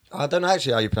Ruby. I don't know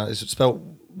actually how you pronounce it. It's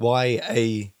spelled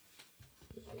Y-A.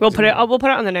 We'll put it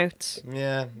on the notes.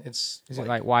 Yeah, it's. Is it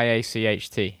like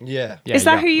YACHT? Yeah. Yeah, Is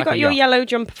that yacht, who you like got a your yacht. yellow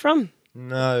jumper from?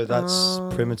 No, that's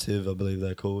Primitive, I believe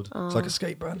they're called. It's like a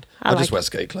skate brand. I I just like wear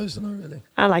skate clothes, don't I, really?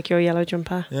 I like your yellow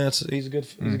jumper. Yeah, he's a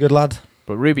good lad.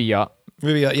 But Ruby Yacht.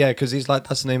 Ruby, yeah, because he's like,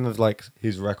 that's the name of like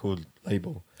his record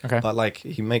label. Okay. But like,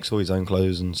 he makes all his own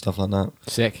clothes and stuff like that.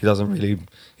 Sick. He doesn't really,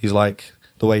 he's like,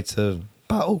 the way to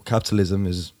battle capitalism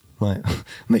is like,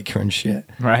 make your own shit.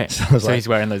 Right. So I was So like- he's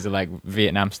wearing loads of like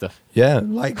Vietnam stuff. Yeah,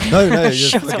 like, no,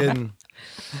 just Shut up. fucking,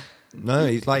 no,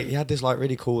 he's like, he had this like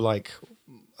really cool, like,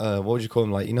 what would you call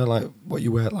him? Like, like what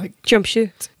you wear, like,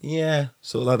 Jumpsuit. yeah,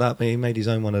 sort of like that, but he made his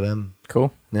own one of them.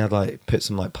 Cool. And he had like, put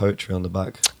some like poetry on the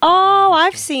back. Oh,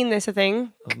 I've seen this, I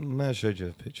think. I may have showed you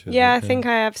a picture. of Yeah, it, I think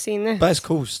I have seen this. But it's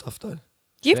cool stuff though.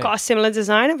 You've Sick. got a similar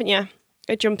design, haven't you?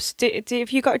 A jumpsuit.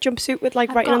 Have you got a jumpsuit with like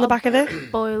I've writing got on the a back of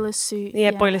it? Boiler suit.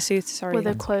 Yeah, boiler suit. Sorry. With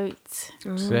a quote.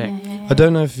 Sick. I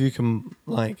don't know if you can,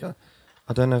 like,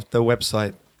 I don't know if the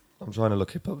website, I'm trying to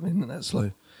look it up on the internet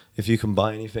slow, if you can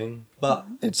buy anything, but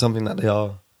it's something that they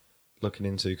are looking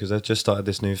into because they've just started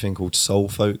this new thing called Soul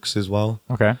Folks as well.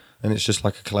 Okay. And it's just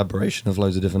like a collaboration of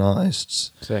loads of different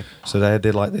artists. Sick. So they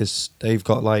did like this, they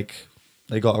got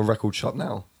a record shop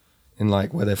now in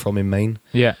like where they're from in Maine.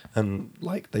 Yeah. And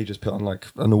like they just put on like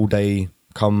an all day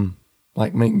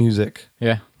like make music.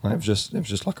 Yeah. Like it was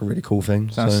just like a really cool thing.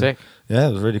 Sounds So, sick. Yeah,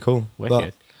 it was really cool.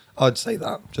 Wicked. But I'd say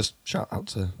that. Just shout out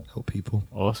to help people.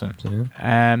 Awesome. So,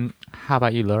 yeah. How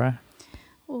about you, Laura?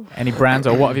 Oof. Any brands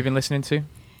or what have you been listening to?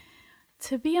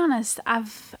 To be honest, I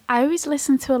always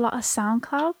listen to a lot of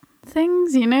SoundCloud.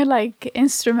 things, you know, like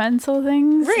instrumental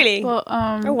things. Really? But,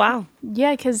 Oh, wow.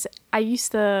 yeah, because I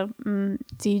used to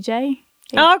DJ.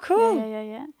 Oh, cool.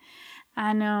 Yeah.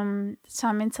 And so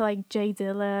I'm into like Jay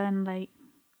Dilla and like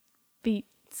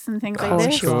beats and things like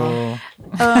this. Cool.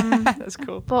 That's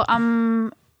cool. But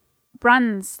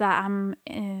brands that I'm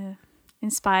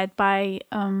inspired by,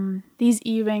 these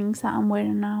earrings that I'm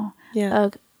wearing now. Yeah.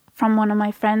 From one of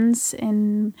my friends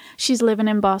she's living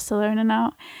in Barcelona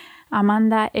now,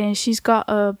 Amanda, and she's got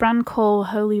a brand called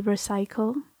Holy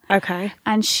Recycle, Okay.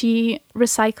 and she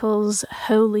recycles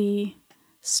holy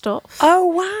stuff. Oh,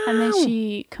 wow. And then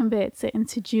she converts it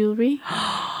into jewelry,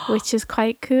 which is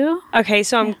quite cool. Okay,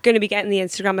 so I'm going to be getting the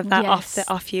Instagram of that Yes.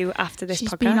 off you after this She's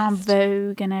podcast. been on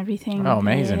Vogue and everything. Oh,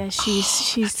 amazing. Yeah,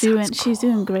 she's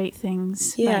doing great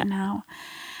things Yeah. right now.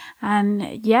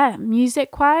 And yeah,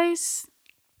 music wise,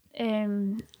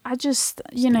 I just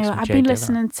I've Jay been Dilla.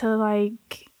 listening to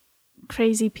like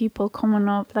crazy people coming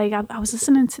up. Like I was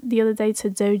listening to the other day to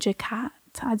Doja Cat.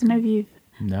 I don't know if you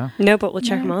No. No, but we'll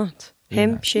check Yeah. them out.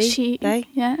 Him, she, they.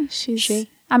 yeah, she's She.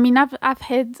 I mean, I've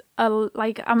heard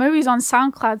I'm always on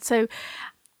SoundCloud, so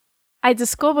I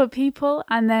discover people,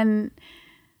 and then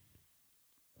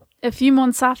a few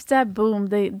months after, boom,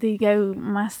 they go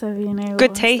massive, you know.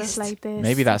 Good or taste. stuff like this.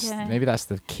 Maybe that's yeah.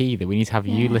 the key, that we need to have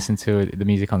you Yeah. listen to the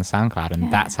music on SoundCloud, and Yeah.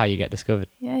 that's how you get discovered.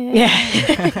 Yeah.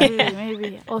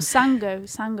 maybe. Or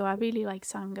Sango. I really like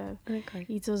Sango. Okay.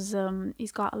 He does.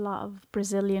 He's got a lot of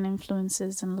Brazilian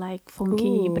influences and like funky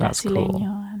Ooh. That's cool.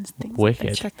 brasileño and things.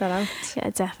 Wicked. Check that out.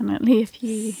 Yeah, definitely. If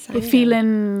you're Sango.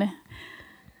 feeling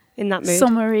In that mood.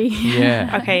 summery.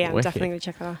 Yeah. Okay, yeah, I'm Wicked. definitely going to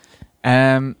check that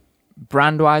out.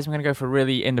 Brand wise, I'm going to go for a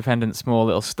really independent, small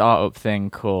little startup thing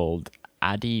called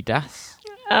Adidas.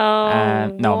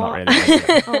 Oh, No, what? I'm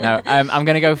not really. No, I'm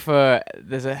going to go for.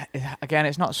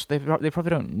 It's not. They probably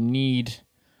don't need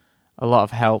a lot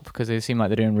of help because they seem like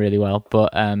they're doing really well.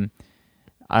 But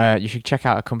you should check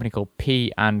out a company called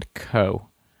P and Co.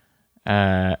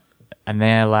 And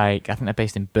they're I think they're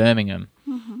based in Birmingham,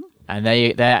 and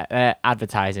their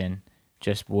advertising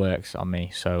just works on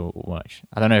me so much.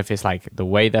 I don't know if it's like the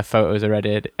way their photos are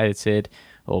edited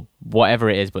or whatever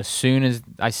it is, but as soon as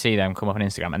I see them come up on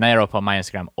Instagram, and they're up on my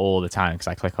Instagram all the time because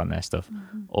I click on their stuff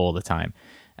all the time,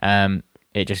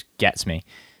 it just gets me.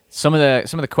 Some of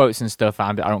the quotes and stuff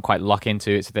I don't quite lock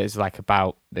into. It's like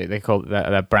about they call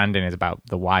their branding is about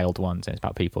the wild ones, and it's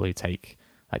about people who take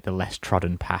like the less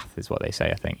trodden path is what they say,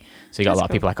 I think. So you got a lot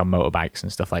of people like on motorbikes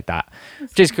and stuff like that.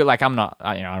 Just like I'm not,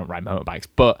 I don't ride motorbikes,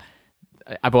 but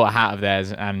I bought a hat of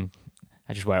theirs and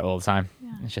I just wear it all the time.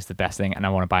 Yeah. It's just the best thing, and I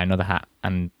want to buy another hat,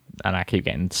 and I keep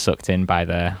getting sucked in by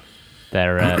their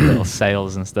little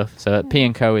sales and stuff. So P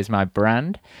 & Co is my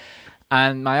brand,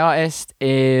 and my artist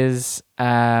is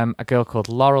a girl called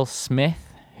Laurel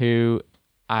Smith, who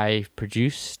I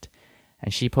produced,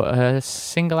 and she put her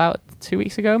single out 2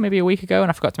 weeks ago, maybe a week ago, and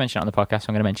I forgot to mention it on the podcast, so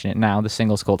I'm going to mention it now. The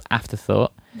single's called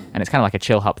Afterthought, and it's kind of like a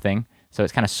chill hop thing. So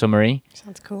it's kind of summery.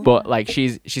 Sounds cool. But like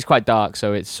she's quite dark,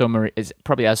 so it's summery. It's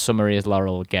probably as summery as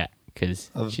Laurel will get because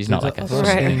she's not like a. I've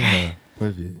Right. seen her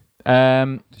with you.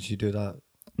 Did Did you do that?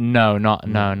 No, not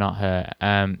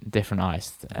her. Different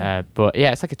artist. But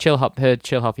yeah, it's like a chill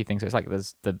hoppy thing. So it's like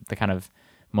there's the kind of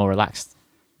more relaxed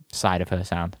side of her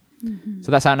sound. So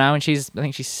that's out now, and I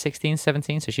think she's 16,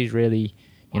 17, so she's really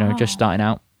just starting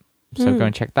out. So go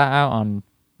and check that out on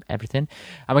everything.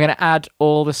 And we're going to add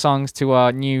all the songs to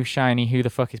our new shiny Who the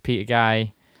Fuck is Peter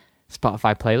Guy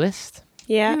Spotify playlist.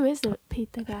 Yeah. Who is it,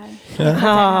 Peter Guy?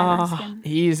 Oh.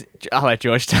 I'll let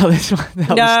George tell this one.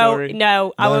 Tell the story.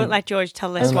 No, I No. won't let George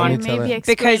tell this Okay. one. me tell Maybe it.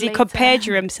 explain Because he later. compared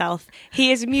to himself.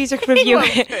 He is a music reviewer.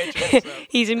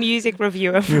 He's a music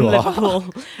reviewer from You are. Liverpool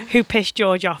who pissed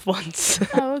George off once.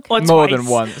 Oh, okay. Or More twice. than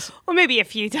once. Or maybe a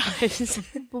few times.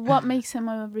 But what makes him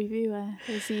a reviewer?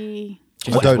 Is he I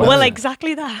don't know. Well,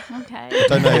 exactly that. okay? I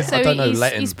don't know. So I don't know. he's,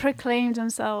 Let him. he's proclaimed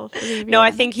himself. a reviewer. No,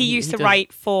 I think he He- used he to does-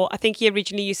 write for. I think he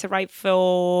originally used to write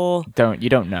for. You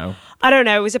don't know. I don't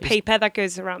know. It was a paper that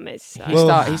goes around his. He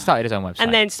started his own website.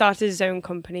 And then started his own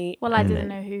company. Well, I didn't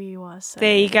know who he was. So.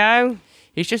 There you go.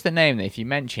 He's just a name that if you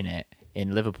mention it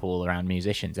in Liverpool around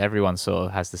musicians, everyone sort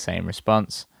of has the same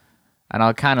response. And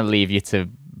I'll kind of leave you to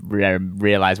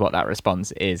realise what that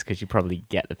response is because you probably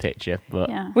get the picture. But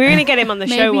Yeah. We're going to get him on the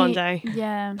show Maybe- one day.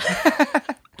 Yeah.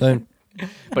 Don't.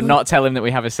 but not tell him that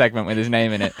we have a segment with his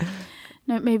name in it.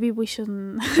 No, maybe we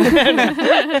shouldn't.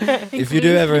 If you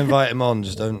do ever invite him on,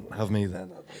 just don't have me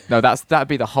then. No, that'd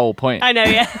be the whole point. I know,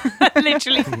 yeah.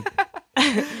 Literally.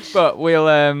 But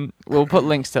we'll put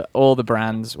links to all the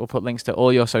brands. We'll put links to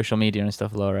all your social media and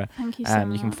stuff, Laura. Thank you so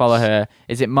much. You can follow her.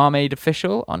 Is it Marmaid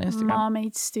Official on Instagram?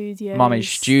 Marmaid Studios. Marmaid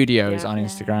Studios on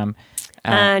Instagram.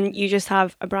 And you just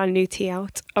have a brand new tea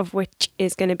out, of which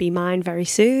is going to be mine very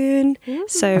soon.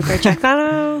 So go check that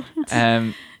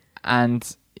out.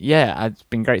 And yeah, it's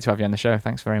been great to have you on the show.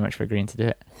 Thanks very much for agreeing to do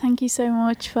it. Thank you so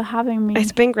much for having me.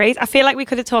 It's been great. I feel like we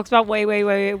could have talked about way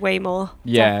more.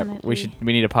 Yeah, Definitely.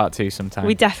 we need a part 2 sometime.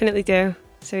 We definitely do.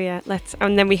 So yeah,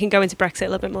 and then we can go into Brexit a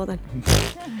little bit more then.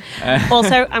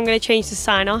 Also, I'm going to change the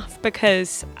sign off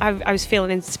because I was feeling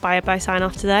inspired by sign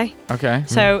off today. Okay.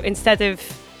 So instead of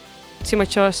too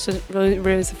much sauce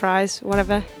ruins the fries,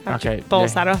 whatever,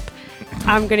 balls that up.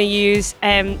 I'm going to use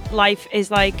life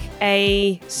is like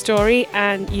a story,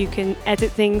 and you can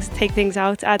edit things, take things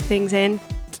out, add things in.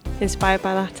 Inspired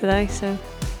by that today, so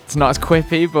it's not as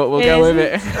quippy, but we'll go with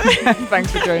it.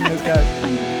 Thanks for joining us,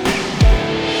 guys.